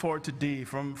chosen for today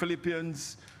from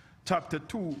Philippians chapter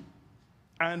 2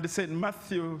 and St.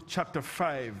 Matthew chapter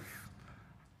 5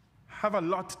 have a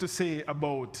lot to say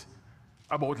about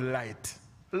light,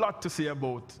 a lot to say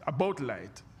about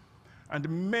light.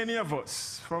 And many of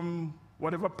us, from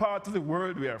whatever part of the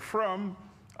world we are from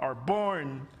or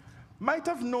born, might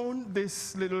have known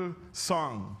this little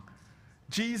song.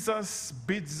 Jesus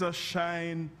bids us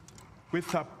shine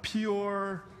with a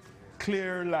pure,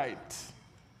 clear light,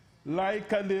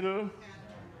 like a little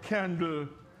candle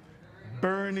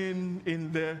burning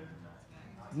in the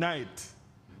night.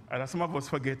 And some of us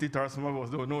forget it, or some of us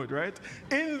don't know it, right?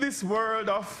 In this world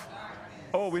of,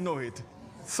 oh, we know it.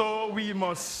 So we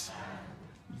must,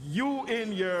 you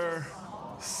in your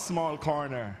small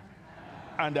corner,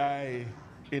 and I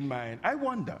in mine. I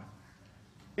wonder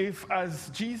if, as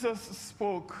Jesus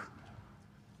spoke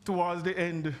towards the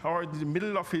end or the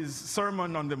middle of his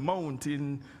Sermon on the Mount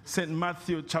in St.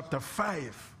 Matthew chapter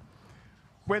 5,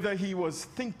 whether he was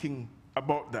thinking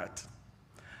about that.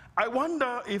 I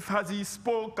wonder if, as he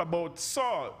spoke about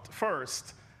salt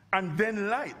first and then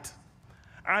light,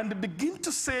 and begin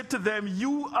to say to them,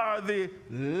 you are the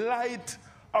light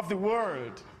of the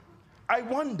world, I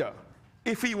wonder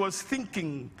if he was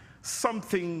thinking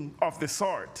something of the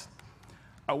sort.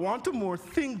 I want to more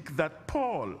think that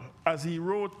Paul, as he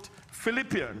wrote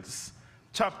Philippians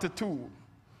chapter 2,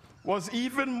 was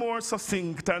even more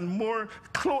succinct and more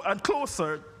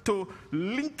closer to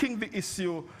linking the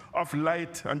issue of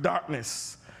light and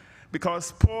darkness.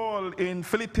 Because Paul in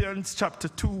Philippians chapter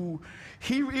 2,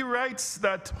 he writes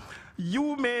that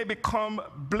you may become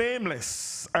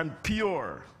blameless and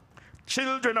pure,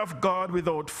 children of God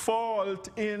without fault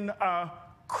in a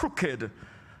crooked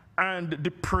and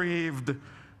depraved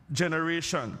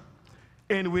generation,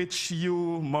 in which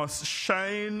you must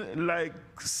shine like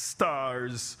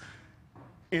stars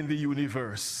in the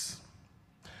universe.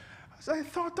 As I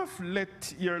thought of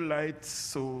let your light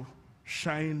so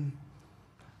shine,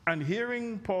 and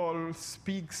hearing Paul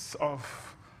speaks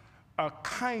of a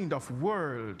kind of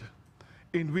world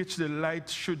in which the light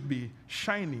should be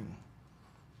shining,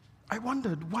 I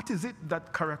wondered, what is it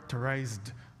that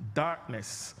characterized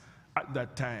darkness at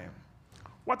that time?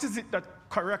 What is it that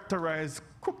characterized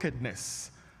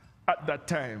crookedness at that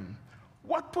time?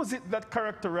 What was it that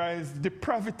characterized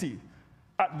depravity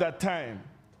at that time?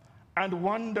 And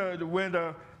wondered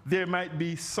whether there might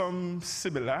be some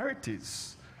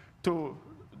similarities to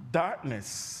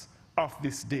darkness of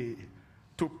this day,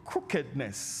 to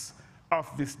crookedness of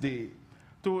this day,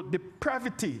 to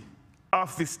depravity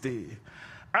of this day.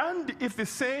 And if the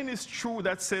saying is true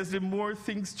that says the more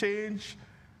things change,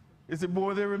 is the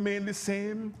more they remain the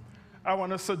same, I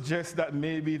want to suggest that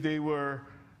maybe they were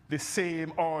the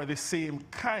same or the same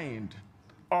kind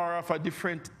or of a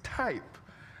different type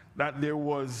that there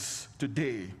was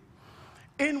today.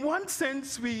 In one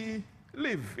sense, we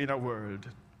live in a world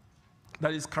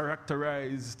that is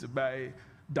characterized by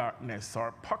darkness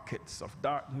or pockets of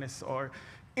darkness or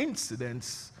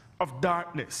incidents of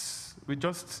darkness. We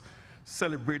just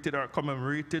celebrated or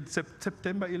commemorated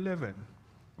September 11,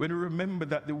 when we remember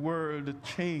that the world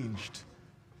changed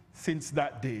since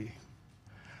that day.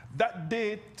 That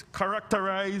date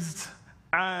characterized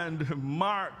and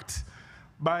marked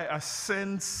by a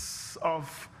sense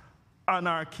of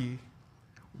anarchy,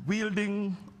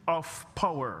 wielding of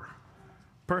power,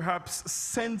 perhaps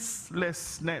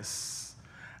senselessness,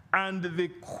 and the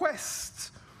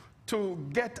quest to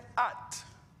get at,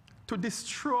 to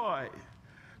destroy,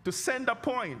 to send a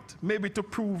point, maybe to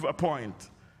prove a point.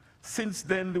 Since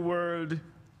then, the world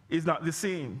is not the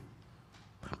same.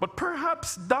 But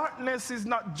perhaps darkness is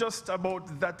not just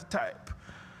about that type.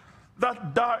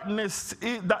 That darkness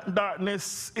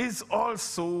is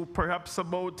also perhaps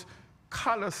about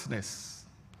callousness,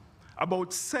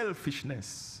 about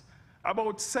selfishness,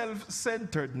 about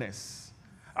self-centeredness,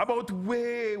 about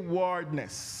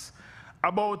waywardness,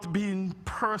 about being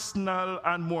personal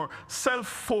and more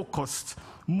self-focused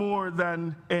more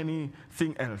than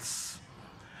anything else.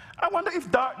 I wonder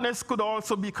if darkness could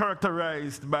also be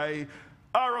characterized by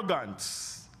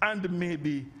arrogance and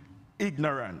maybe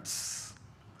ignorance.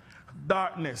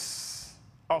 Darkness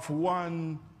of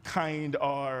one kind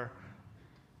or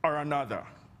another.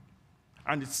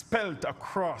 And it's spelt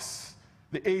across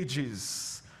the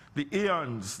ages, the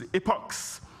eons, the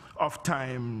epochs of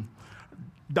time.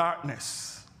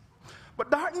 Darkness. But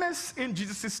darkness in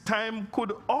Jesus' time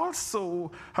could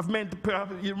also have meant,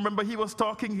 perhaps, you remember he was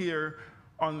talking here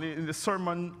in the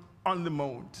Sermon on the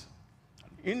Mount.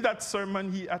 In that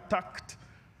sermon, he attacked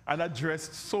and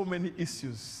addressed so many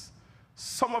issues.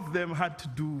 Some of them had to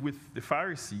do with the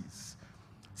Pharisees.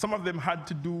 Some of them had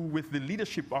to do with the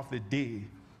leadership of the day,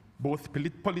 both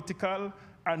political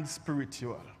and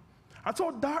spiritual. And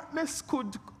so darkness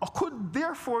could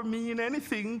therefore mean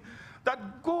anything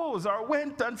that goes or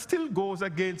went and still goes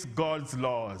against God's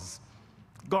laws,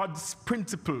 God's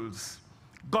principles,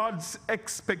 God's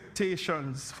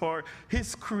expectations for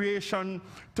his creation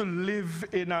to live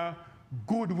in a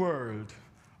good world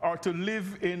or to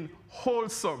live in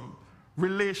wholesome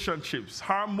relationships,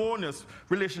 harmonious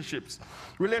relationships,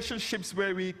 relationships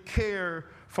where we care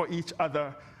for each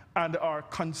other and are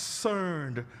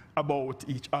concerned about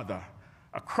each other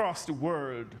across the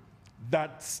world.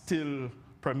 That still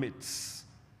permits.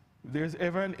 There's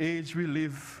ever an age we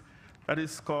live that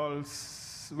is called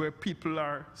where people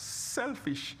are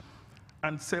selfish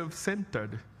and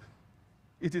self-centered.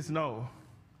 It is now.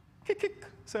 Kick,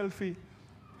 selfie.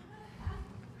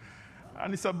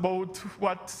 And it's about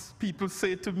what people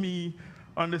say to me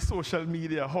on the social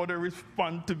media, how they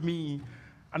respond to me.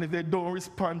 And if they don't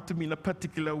respond to me in a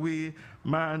particular way,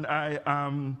 man, I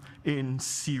am in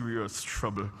serious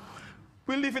trouble.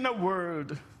 We live in a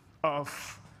world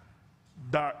of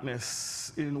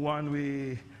darkness in one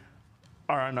way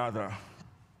or another.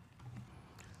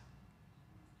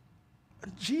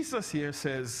 Jesus here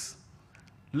says,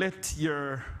 let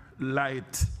your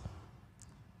light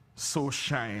so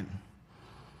shine.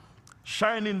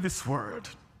 Shine in this world.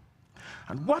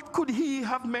 And what could he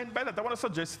have meant by that? I want to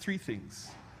suggest three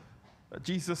things that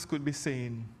Jesus could be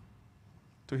saying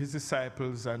to his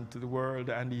disciples and to the world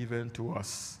and even to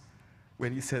us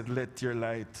when he said, let your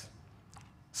light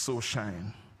so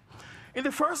shine. In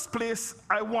the first place,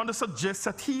 I want to suggest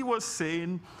that he was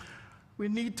saying we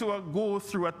need to go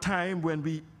through a time when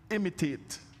we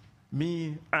imitate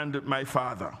me and my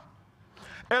Father.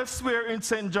 Elsewhere in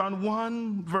St. John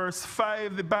 1, verse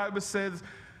 5, the Bible says,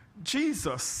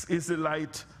 Jesus is the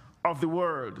light of the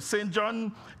world. St.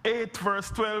 John 8, verse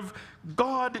 12,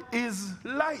 God is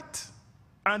light,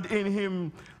 and in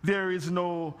him there is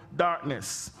no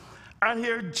darkness. And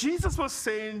here Jesus was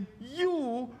saying,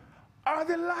 you are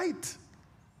the light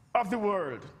of the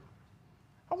world.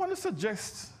 I want to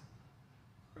suggest,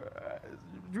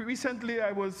 recently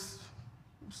I was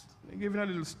giving a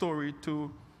little story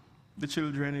to the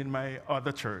children in my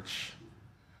other church.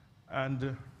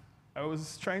 And I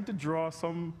was trying to draw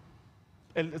some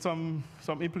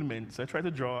implements. I tried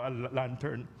to draw a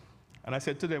lantern. And I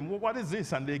said to them, well, what is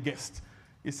this? And they guessed.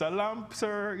 It's a lamp,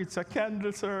 sir. It's a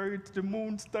candle, sir. It's the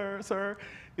moon star, sir.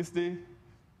 It's the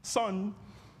sun.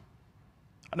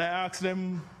 And I asked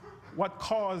them, what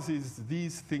causes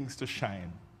these things to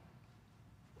shine?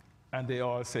 And they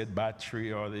all said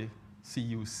battery or the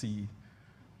CUC.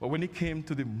 But when it came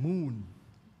to the moon,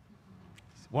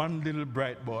 one little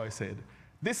bright boy said,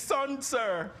 the sun,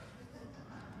 sir.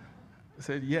 I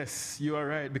said, yes, you are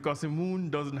right, because the moon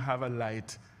doesn't have a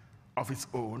light of its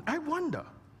own. I wonder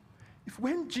if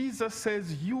when Jesus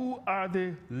says, you are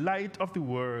the light of the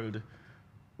world,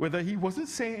 whether he wasn't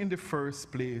saying in the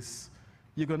first place,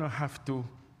 you're going to have to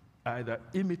either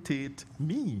imitate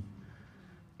me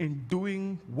in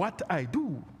doing what I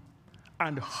do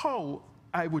and how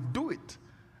I would do it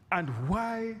and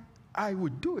why I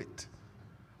would do it.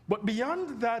 But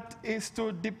beyond that is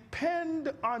to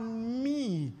depend on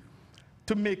me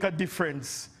to make a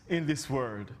difference in this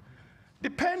world.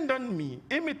 Depend on me,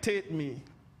 imitate me,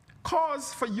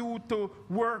 cause for you to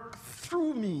work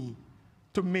through me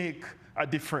to make a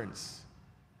difference.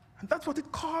 And that's what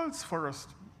it calls for us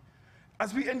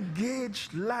as we engage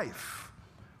life,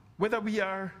 whether we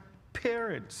are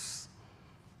parents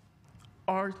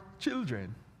or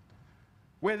children,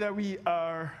 whether we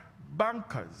are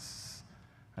bankers,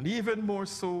 and even more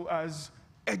so as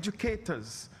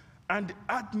educators and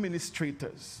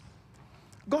administrators.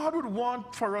 God would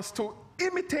want for us to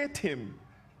imitate him,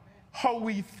 how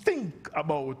we think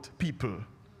about people,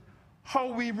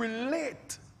 how we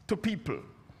relate to people,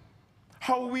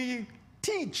 how we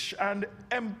teach and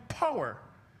empower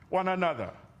one another,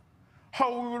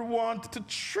 how we would want to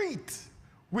treat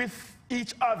with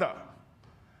each other.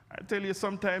 I tell you,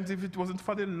 sometimes if it wasn't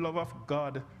for the love of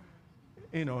God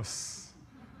in us,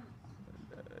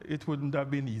 it wouldn't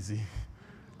have been easy.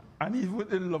 And even with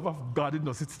the love of God in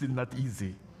us, it's still not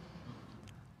easy.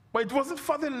 But it wasn't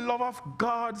for the love of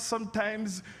God,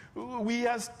 sometimes we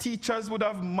as teachers would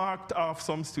have marked off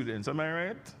some students. Am I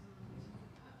right?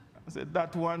 I said,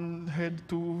 that one had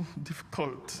too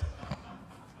difficult.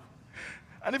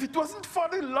 And if it wasn't for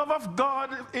the love of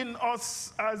God in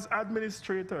us as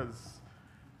administrators,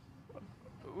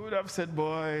 we would have said,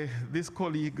 boy, this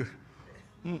colleague,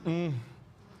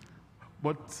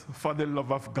 but for the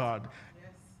love of God.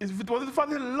 If it wasn't for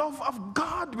the love of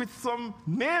God with some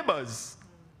neighbors,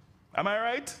 am I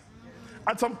right?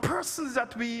 And some persons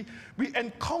that we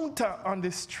encounter on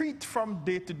the street from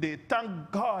day to day,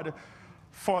 thank God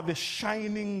for the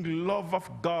shining love of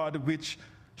God which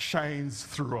shines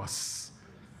through us.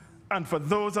 And for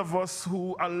those of us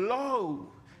who allow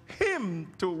him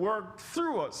to work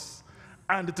through us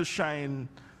and to shine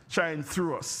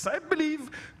through us. I believe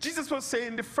Jesus was saying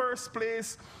in the first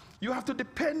place, you have to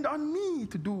depend on me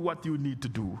to do what you need to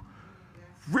do.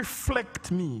 Yes.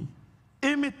 Reflect me.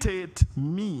 Imitate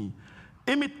me.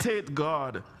 Imitate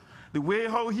God. The way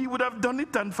how he would have done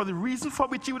it and for the reason for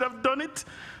which he would have done it,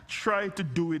 try to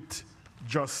do it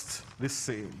just the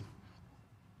same.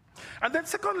 And then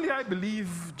secondly, I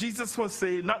believe Jesus was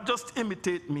saying, not just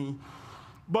imitate me,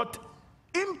 but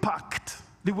impact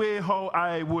the way how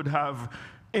I would have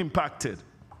impacted.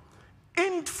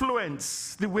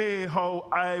 Influence the way how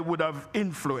I would have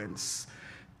influenced.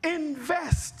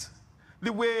 Invest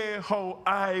the way how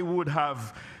I would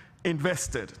have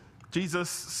invested. Jesus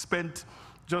spent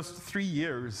just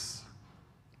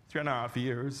 3.5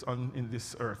 years in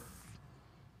this earth.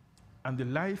 And the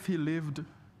life he lived,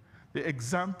 the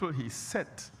example he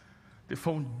set, the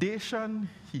foundation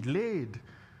he laid,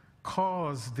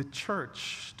 caused the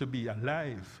church to be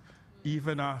alive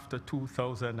even after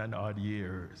 2,000 and odd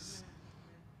years.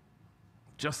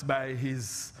 Just by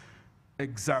his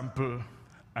example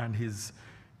and his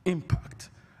impact.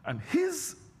 And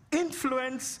his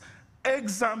influence,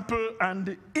 example,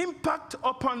 and impact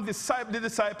upon the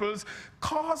disciples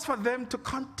caused for them to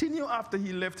continue after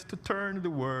he left to turn the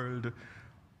world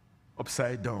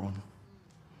upside down.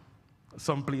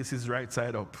 Some places right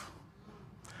side up.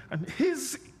 And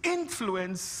his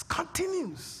influence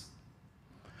continues.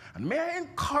 And may I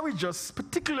encourage us,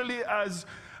 particularly as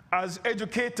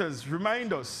educators,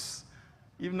 remind us,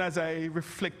 even as I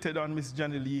reflected on Miss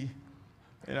Jenny Lee,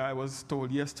 I was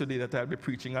told yesterday that I'll be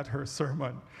preaching at her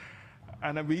sermon.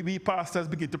 And we pastors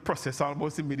begin to process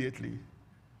almost immediately.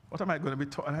 What am I going to be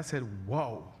taught? And I said,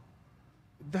 wow,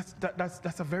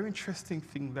 that's a very interesting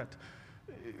thing that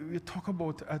you talk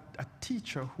about a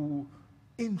teacher who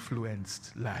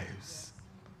influenced lives.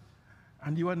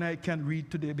 And you and I can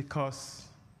read today because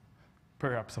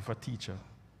perhaps of a teacher.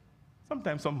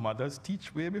 Sometimes some mothers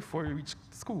teach way before you reach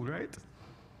school, right?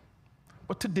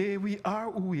 But today we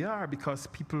are who we are because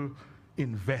people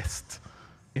invest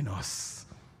in us.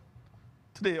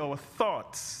 Today our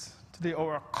thoughts, today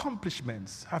our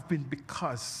accomplishments have been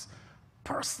because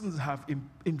persons have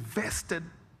invested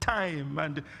time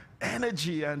and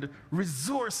energy and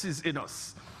resources in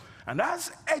us. And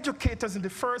as educators in the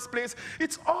first place,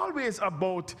 it's always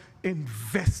about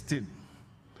investing,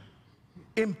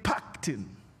 impacting,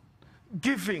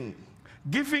 giving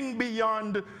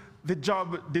beyond the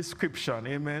job description,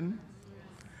 amen?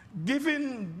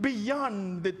 Giving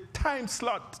beyond the time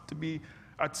slot to be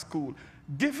at school,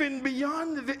 giving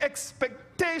beyond the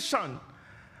expectation.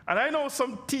 And I know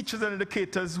some teachers and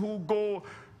educators who go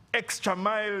extra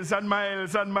miles and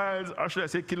miles and miles, or should I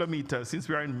say kilometers, since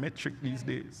we are in metric these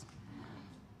days.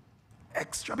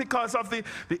 Extra because of the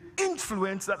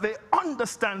influence that they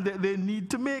understand that they need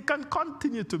to make and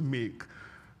continue to make.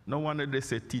 No wonder they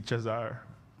say teachers are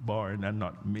born and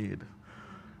not made.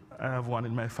 I have one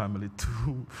in my family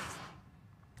too.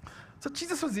 So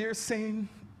Jesus was here saying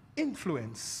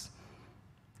influence,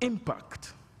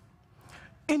 impact,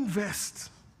 invest.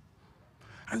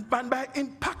 And by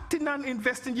impacting and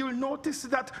investing, you'll notice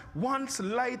that once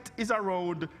light is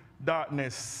around,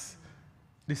 darkness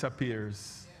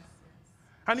disappears.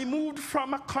 And he moved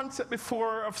from a concept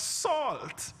before of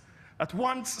salt, that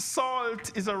once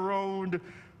salt is around,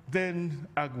 then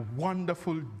a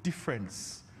wonderful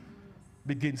difference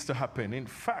begins to happen. In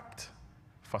fact,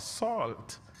 for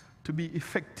salt to be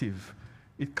effective,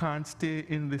 it can't stay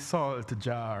in the salt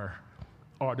jar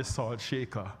or the salt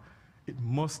shaker. It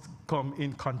must come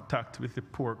in contact with the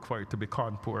pork for it to be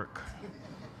corn pork.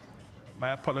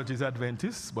 My apologies,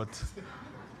 Adventists, but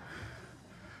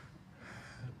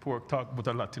pork talk about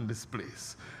a lot in this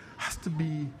place. Has to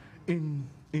be in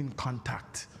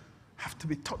contact, have to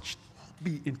be touched,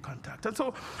 be in contact. And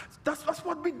so that's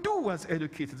what we do as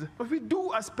educators, what we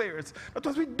do as parents, that's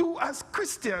what we do as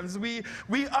Christians. We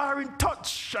are in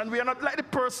touch, and we are not like the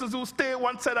persons who stay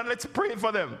one side and let's pray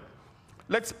for them.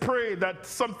 Let's pray that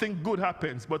something good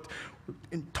happens, but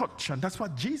in touch, and that's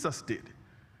what Jesus did.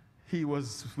 He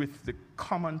was with the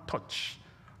common touch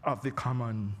of the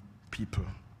common people.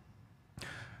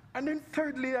 And then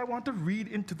thirdly, I want to read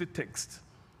into the text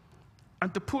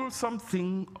and to pull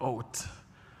something out.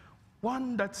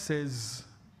 One that says,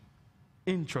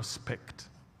 introspect.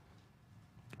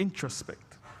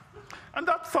 Introspect. And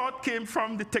that thought came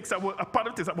from the text, a part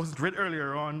of this that was read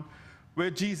earlier on, where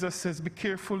Jesus says, be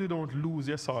careful you don't lose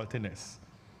your saltiness.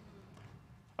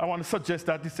 I want to suggest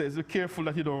that he says, be careful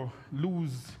that you don't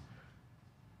lose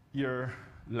your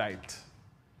light.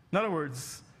 In other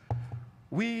words,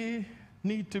 we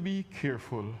need to be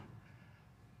careful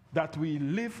that we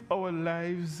live our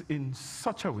lives in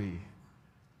such a way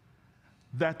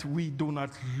that we do not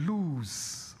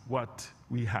lose what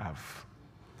we have.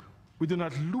 We do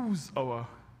not lose our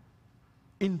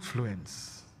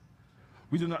influence.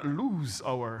 We do not lose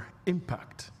our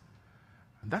impact.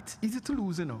 And that's easy to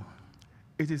lose, you know.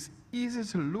 It is easy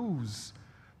to lose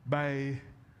by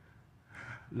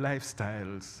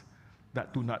lifestyles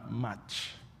that do not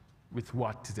match with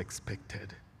what is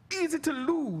expected. Easy to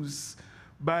lose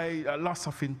by a loss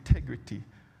of integrity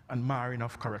and marring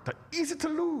of character. Easy to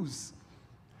lose.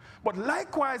 But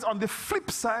likewise, on the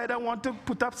flip side, I want to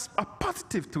put up a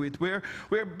positive to it, where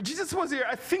Jesus was here,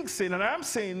 I think, saying, and I'm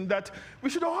saying that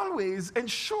we should always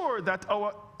ensure that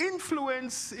our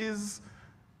influence is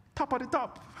top of the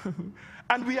top.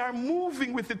 And we are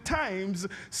moving with the times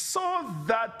so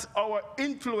that our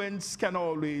influence can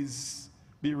always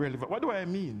be relevant. What do I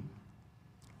mean?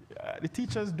 The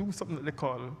teachers do something that they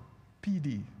call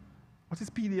PD. What is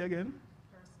PD again?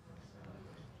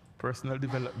 Personal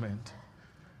development.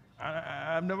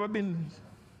 I've never been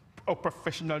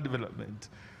professional development.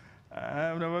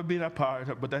 I've never been a part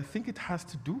of, but I think it has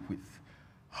to do with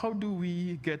how do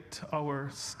we get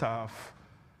our staff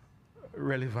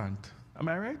relevant? Am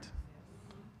I right?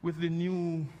 With the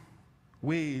new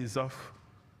ways of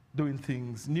doing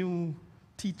things, new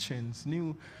teachings,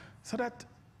 so that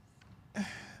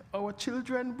our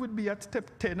children would be at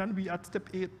step 10 and we at step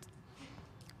 8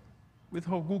 with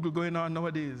how Google going on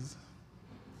nowadays.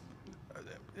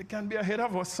 It can be ahead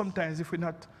of us sometimes if we're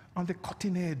not on the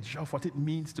cutting edge of what it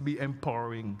means to be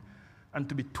empowering and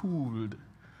to be tooled.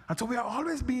 And so we are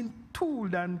always being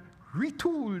tooled and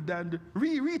retooled and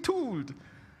retooled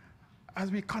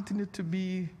as we continue to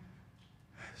be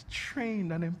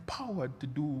trained and empowered to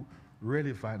do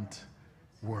relevant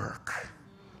work.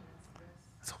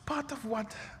 So part of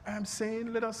what I'm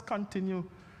saying, let us continue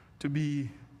to be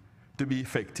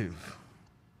effective.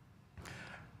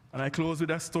 And I close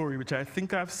with a story which I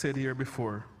think I've said here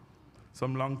before,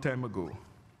 some long time ago.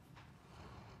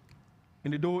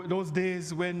 In those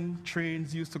days when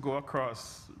trains used to go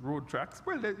across road tracks,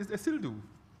 well, they still do.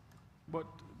 But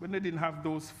when they didn't have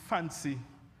those fancy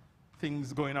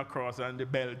things going across and the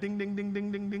bell, ding, ding, ding,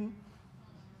 ding, ding, ding,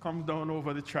 comes down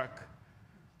over the track,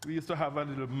 we used to have a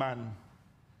little man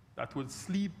that would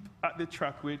sleep at the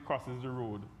track where it crosses the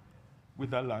road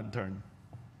with a lantern.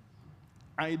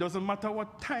 And it doesn't matter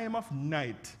what time of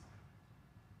night,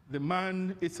 the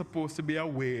man is supposed to be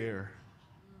aware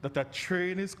that a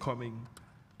train is coming,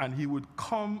 and he would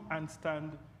come and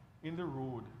stand in the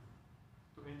road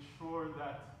to ensure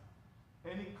that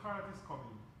any car that is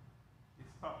coming is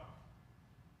stopped,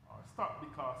 or stopped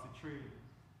because the train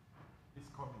is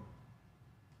coming.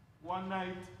 One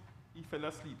night, he fell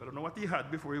asleep. I don't know what he had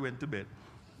before he went to bed.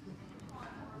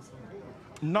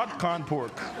 Not corn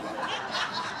pork.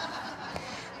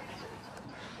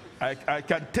 I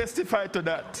can testify to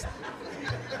that.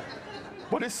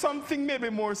 But it's something maybe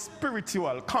more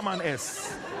spiritual. Common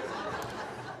S.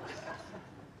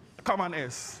 Common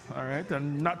S, all right?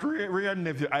 And not real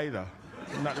nephew either.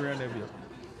 Not real nephew.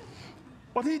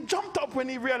 But he jumped up when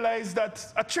he realized that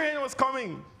a train was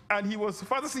coming. And he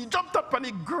jumped up and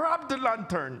he grabbed the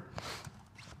lantern.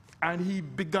 And he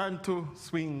began to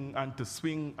swing and to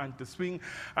swing and to swing.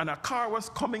 And a car was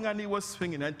coming and he was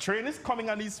swinging. And a train is coming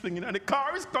and he's swinging. And the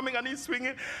car is coming and he's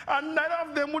swinging. And none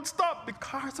of them would stop. The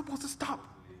car is supposed to stop.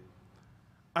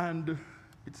 And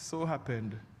it so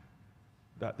happened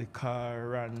that the car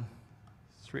ran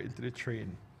straight into the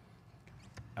train.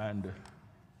 And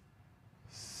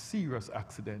serious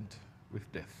accident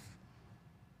with death.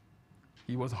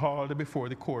 He was hauled before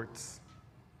the courts.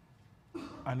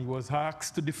 And he was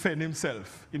asked to defend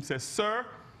himself. He said, "Sir,"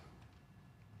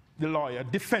 the lawyer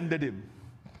defended him.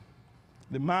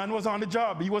 The man was on the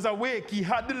job. He was awake. He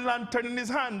had the lantern in his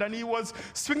hand and he was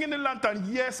swinging the lantern.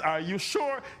 "Yes, are you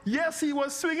sure?" "Yes, he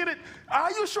was swinging it."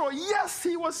 "Are you sure?" "Yes,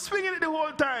 he was swinging it the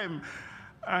whole time."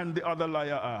 And the other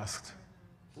lawyer asked,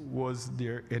 "Was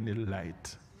there any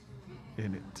light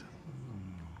in it?"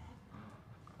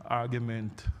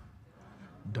 Argument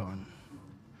done.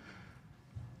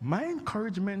 My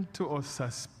encouragement to us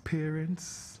as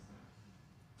parents,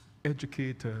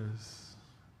 educators,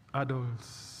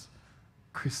 adults,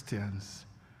 Christians,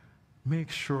 make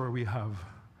sure we have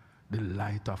the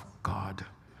light of God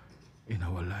in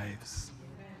our lives.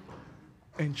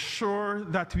 Ensure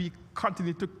that we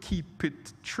continue to keep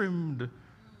it trimmed,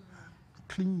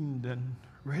 cleaned, and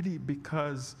ready,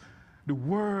 because the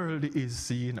world is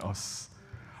seeing us.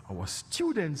 Our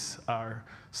students are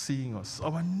seeing us.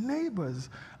 Our neighbors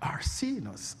are seeing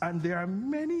us. And there are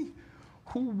many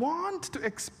who want to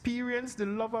experience the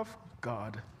love of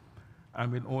God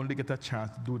and will only get a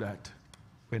chance to do that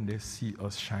when they see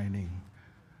us shining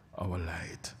our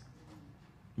light.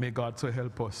 May God so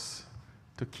help us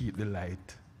to keep the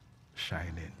light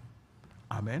shining.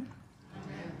 Amen.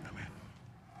 Amen. Amen.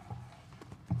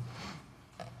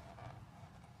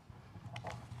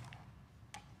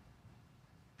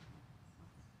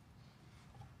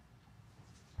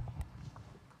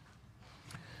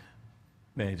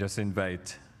 May I just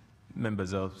invite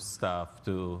members of staff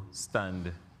to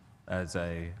stand as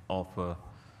I offer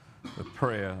the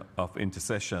prayer of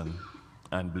intercession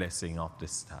and blessing of the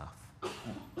staff.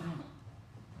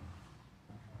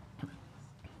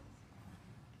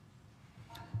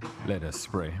 Let us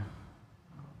pray.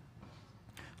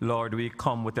 Lord, we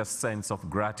come with a sense of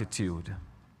gratitude,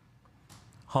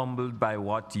 humbled by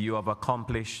what you have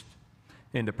accomplished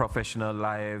in the professional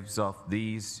lives of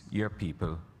these your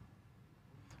people.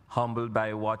 Humbled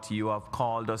by what you have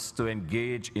called us to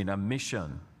engage in a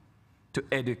mission to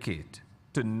educate,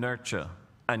 to nurture,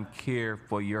 and care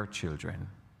for your children.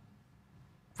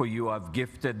 For you have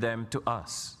gifted them to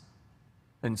us.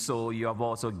 And so you have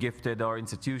also gifted our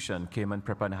institution, Cayman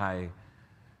Prep and High,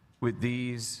 with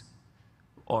these,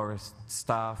 our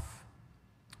staff,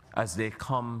 as they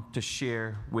come to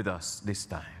share with us this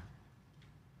time.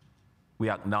 We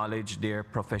acknowledge their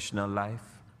professional life.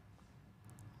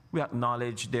 We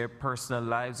acknowledge their personal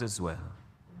lives as well,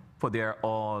 for they are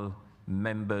all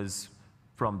members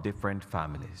from different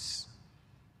families.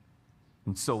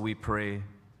 And so we pray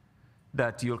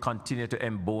that you'll continue to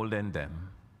embolden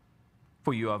them,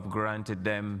 for you have granted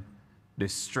them the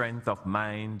strength of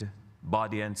mind,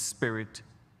 body, and spirit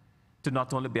to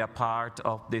not only be a part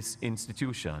of this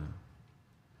institution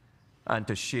and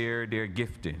to share their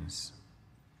giftings,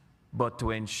 but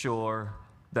to ensure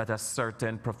that a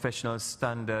certain professional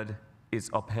standard is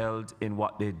upheld in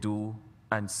what they do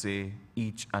and say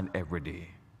each and every day.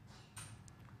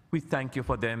 We thank you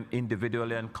for them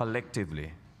individually and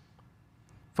collectively,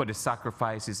 for the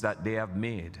sacrifices that they have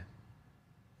made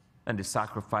and the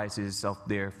sacrifices of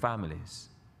their families.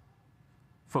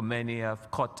 For many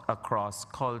have cut across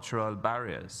cultural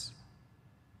barriers,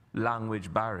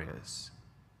 language barriers,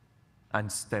 and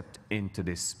stepped into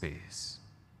this space.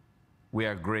 We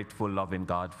are grateful, loving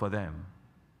God, for them.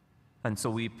 And so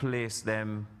we place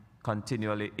them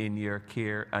continually in your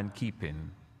care and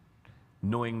keeping,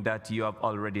 knowing that you have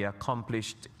already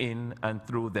accomplished in and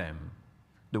through them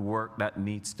the work that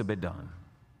needs to be done.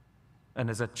 And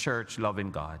as a church,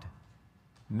 loving God,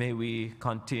 may we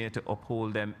continue to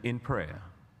uphold them in prayer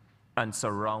and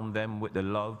surround them with the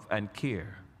love and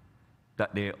care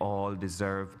that they all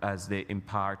deserve as they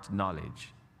impart knowledge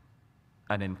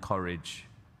and encourage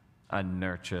and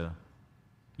nurture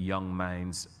young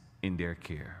minds in their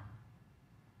care.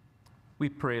 We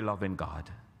pray, loving God,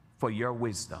 for your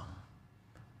wisdom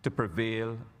to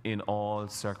prevail in all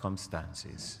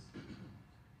circumstances.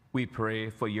 We pray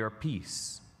for your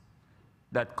peace,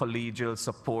 that collegial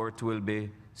support will be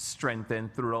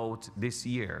strengthened throughout this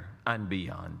year and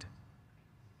beyond.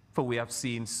 For we have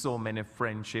seen so many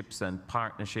friendships and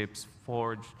partnerships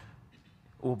forged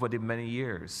over the many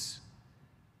years.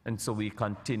 And so we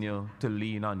continue to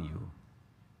lean on you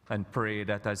and pray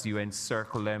that as you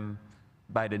encircle them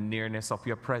by the nearness of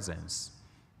your presence,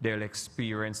 they'll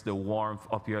experience the warmth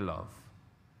of your love,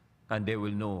 and they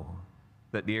will know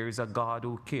that there is a God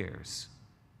who cares,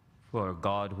 for a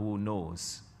God who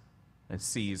knows and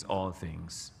sees all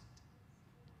things.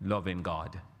 Loving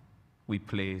God, we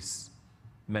place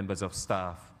members of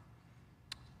staff,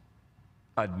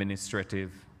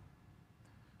 administrative,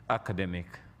 academic,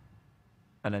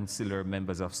 and ancillary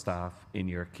members of staff in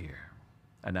your care,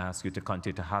 and ask you to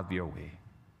continue to have your way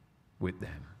with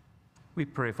them. We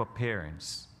pray for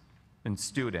parents and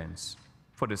students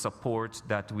for the support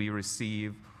that we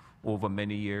receive over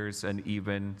many years and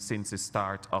even since the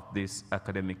start of this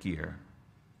academic year.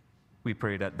 We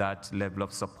pray that that level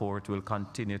of support will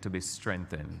continue to be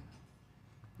strengthened,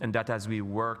 and that as we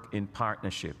work in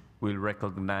partnership, we'll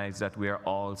recognize that we are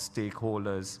all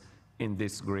stakeholders in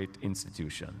this great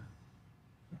institution.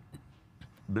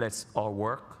 Bless our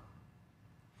work,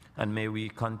 and may we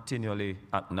continually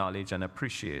acknowledge and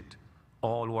appreciate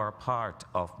all who are part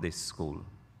of this school.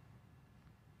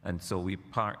 And so we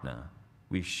partner,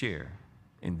 we share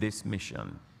in this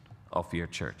mission of your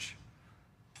church.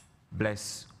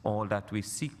 Bless all that we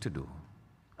seek to do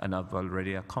and have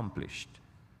already accomplished.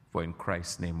 For in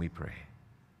Christ's name we pray.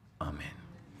 Amen.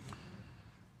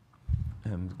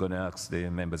 I'm going to ask the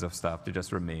members of staff to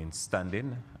just remain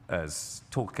standing as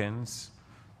tokens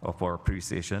of our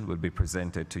appreciation will be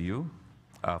presented to you,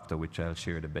 after which I'll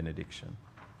share the benediction.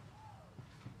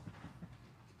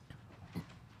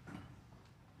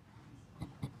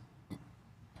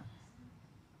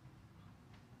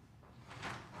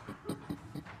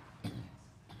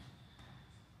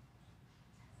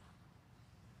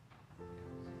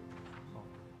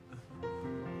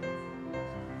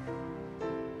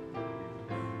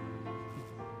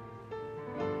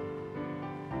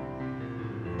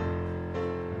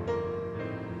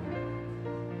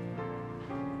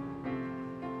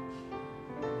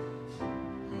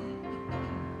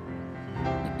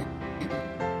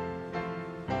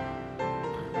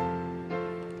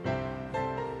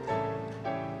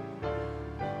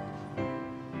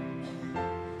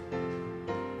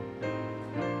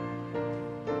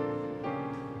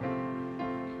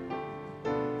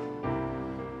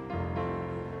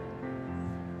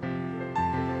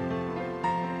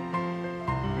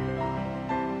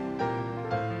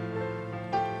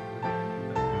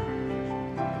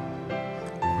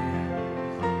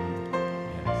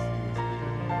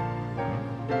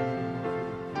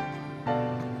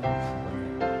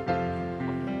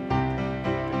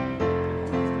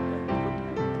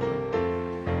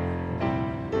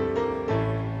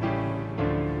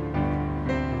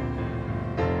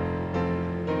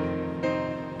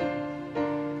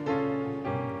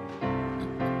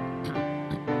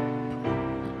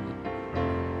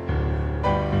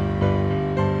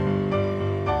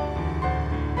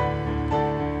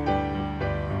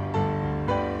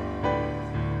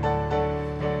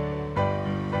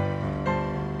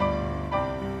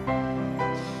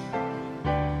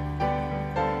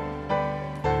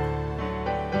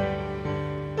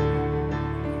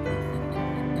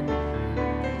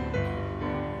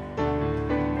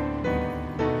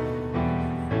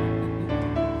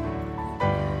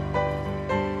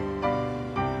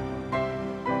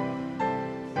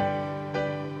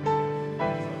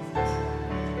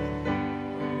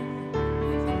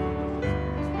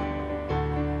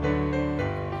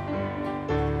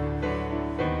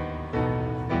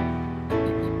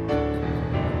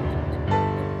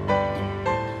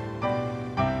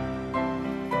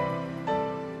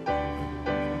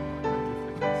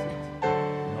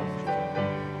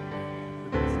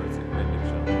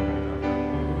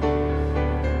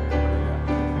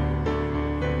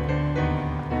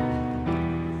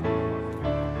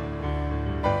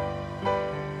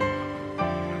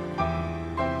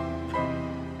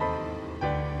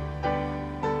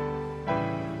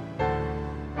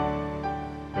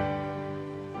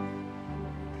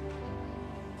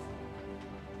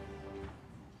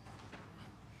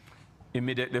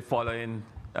 immediately following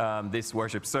this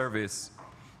worship service,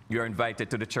 you're invited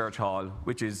to the church hall,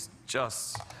 which is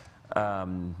just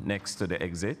next to the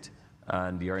exit,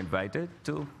 and you're invited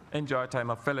to enjoy a time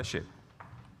of fellowship.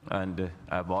 And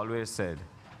I've always said,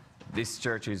 this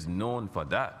church is known for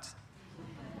that.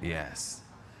 Yes.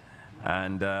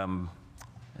 And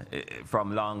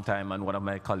from a long time, and one of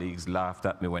my colleagues laughed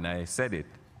at me when I said it,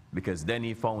 because then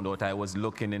he found out I was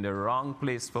looking in the wrong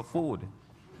place for food.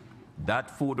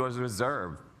 That food was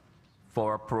reserved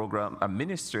for a program, a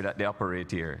ministry that they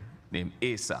operate here named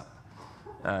ASAP,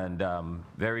 and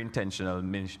very intentional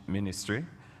ministry.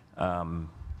 The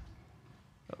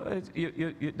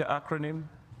acronym?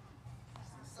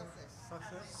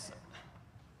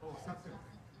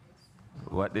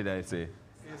 What did I say?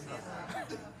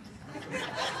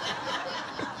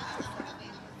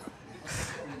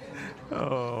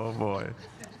 Oh boy.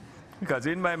 Because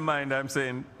in my mind I'm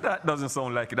saying, that doesn't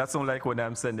sound like it. That sounds like when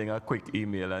I'm sending a quick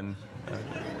email and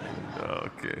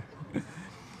okay.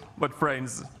 But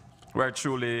friends, we're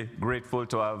truly grateful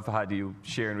to have had you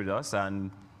sharing with us,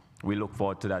 and we look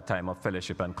forward to that time of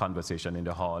fellowship and conversation in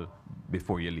the hall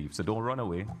before you leave. So don't run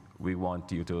away. We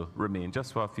want you to remain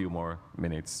just for a few more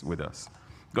minutes with us.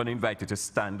 I'm going to invite you to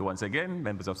stand once again,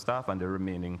 members of staff and the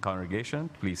remaining congregation.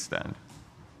 Please stand.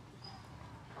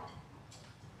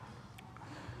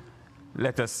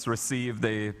 Let us receive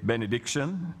the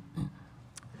benediction.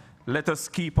 Let us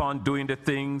keep on doing the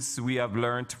things we have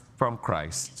learned from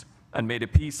Christ. And may the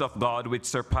peace of God, which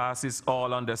surpasses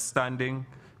all understanding,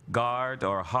 guard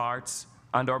our hearts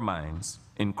and our minds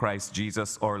in Christ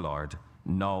Jesus our Lord,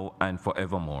 now and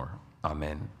forevermore.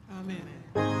 Amen. Amen.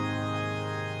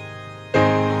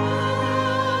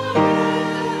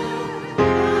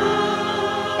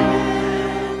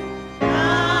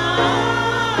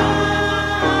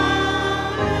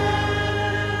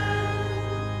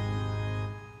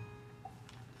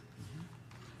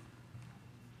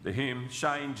 The hymn,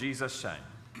 Shine, Jesus, Shine.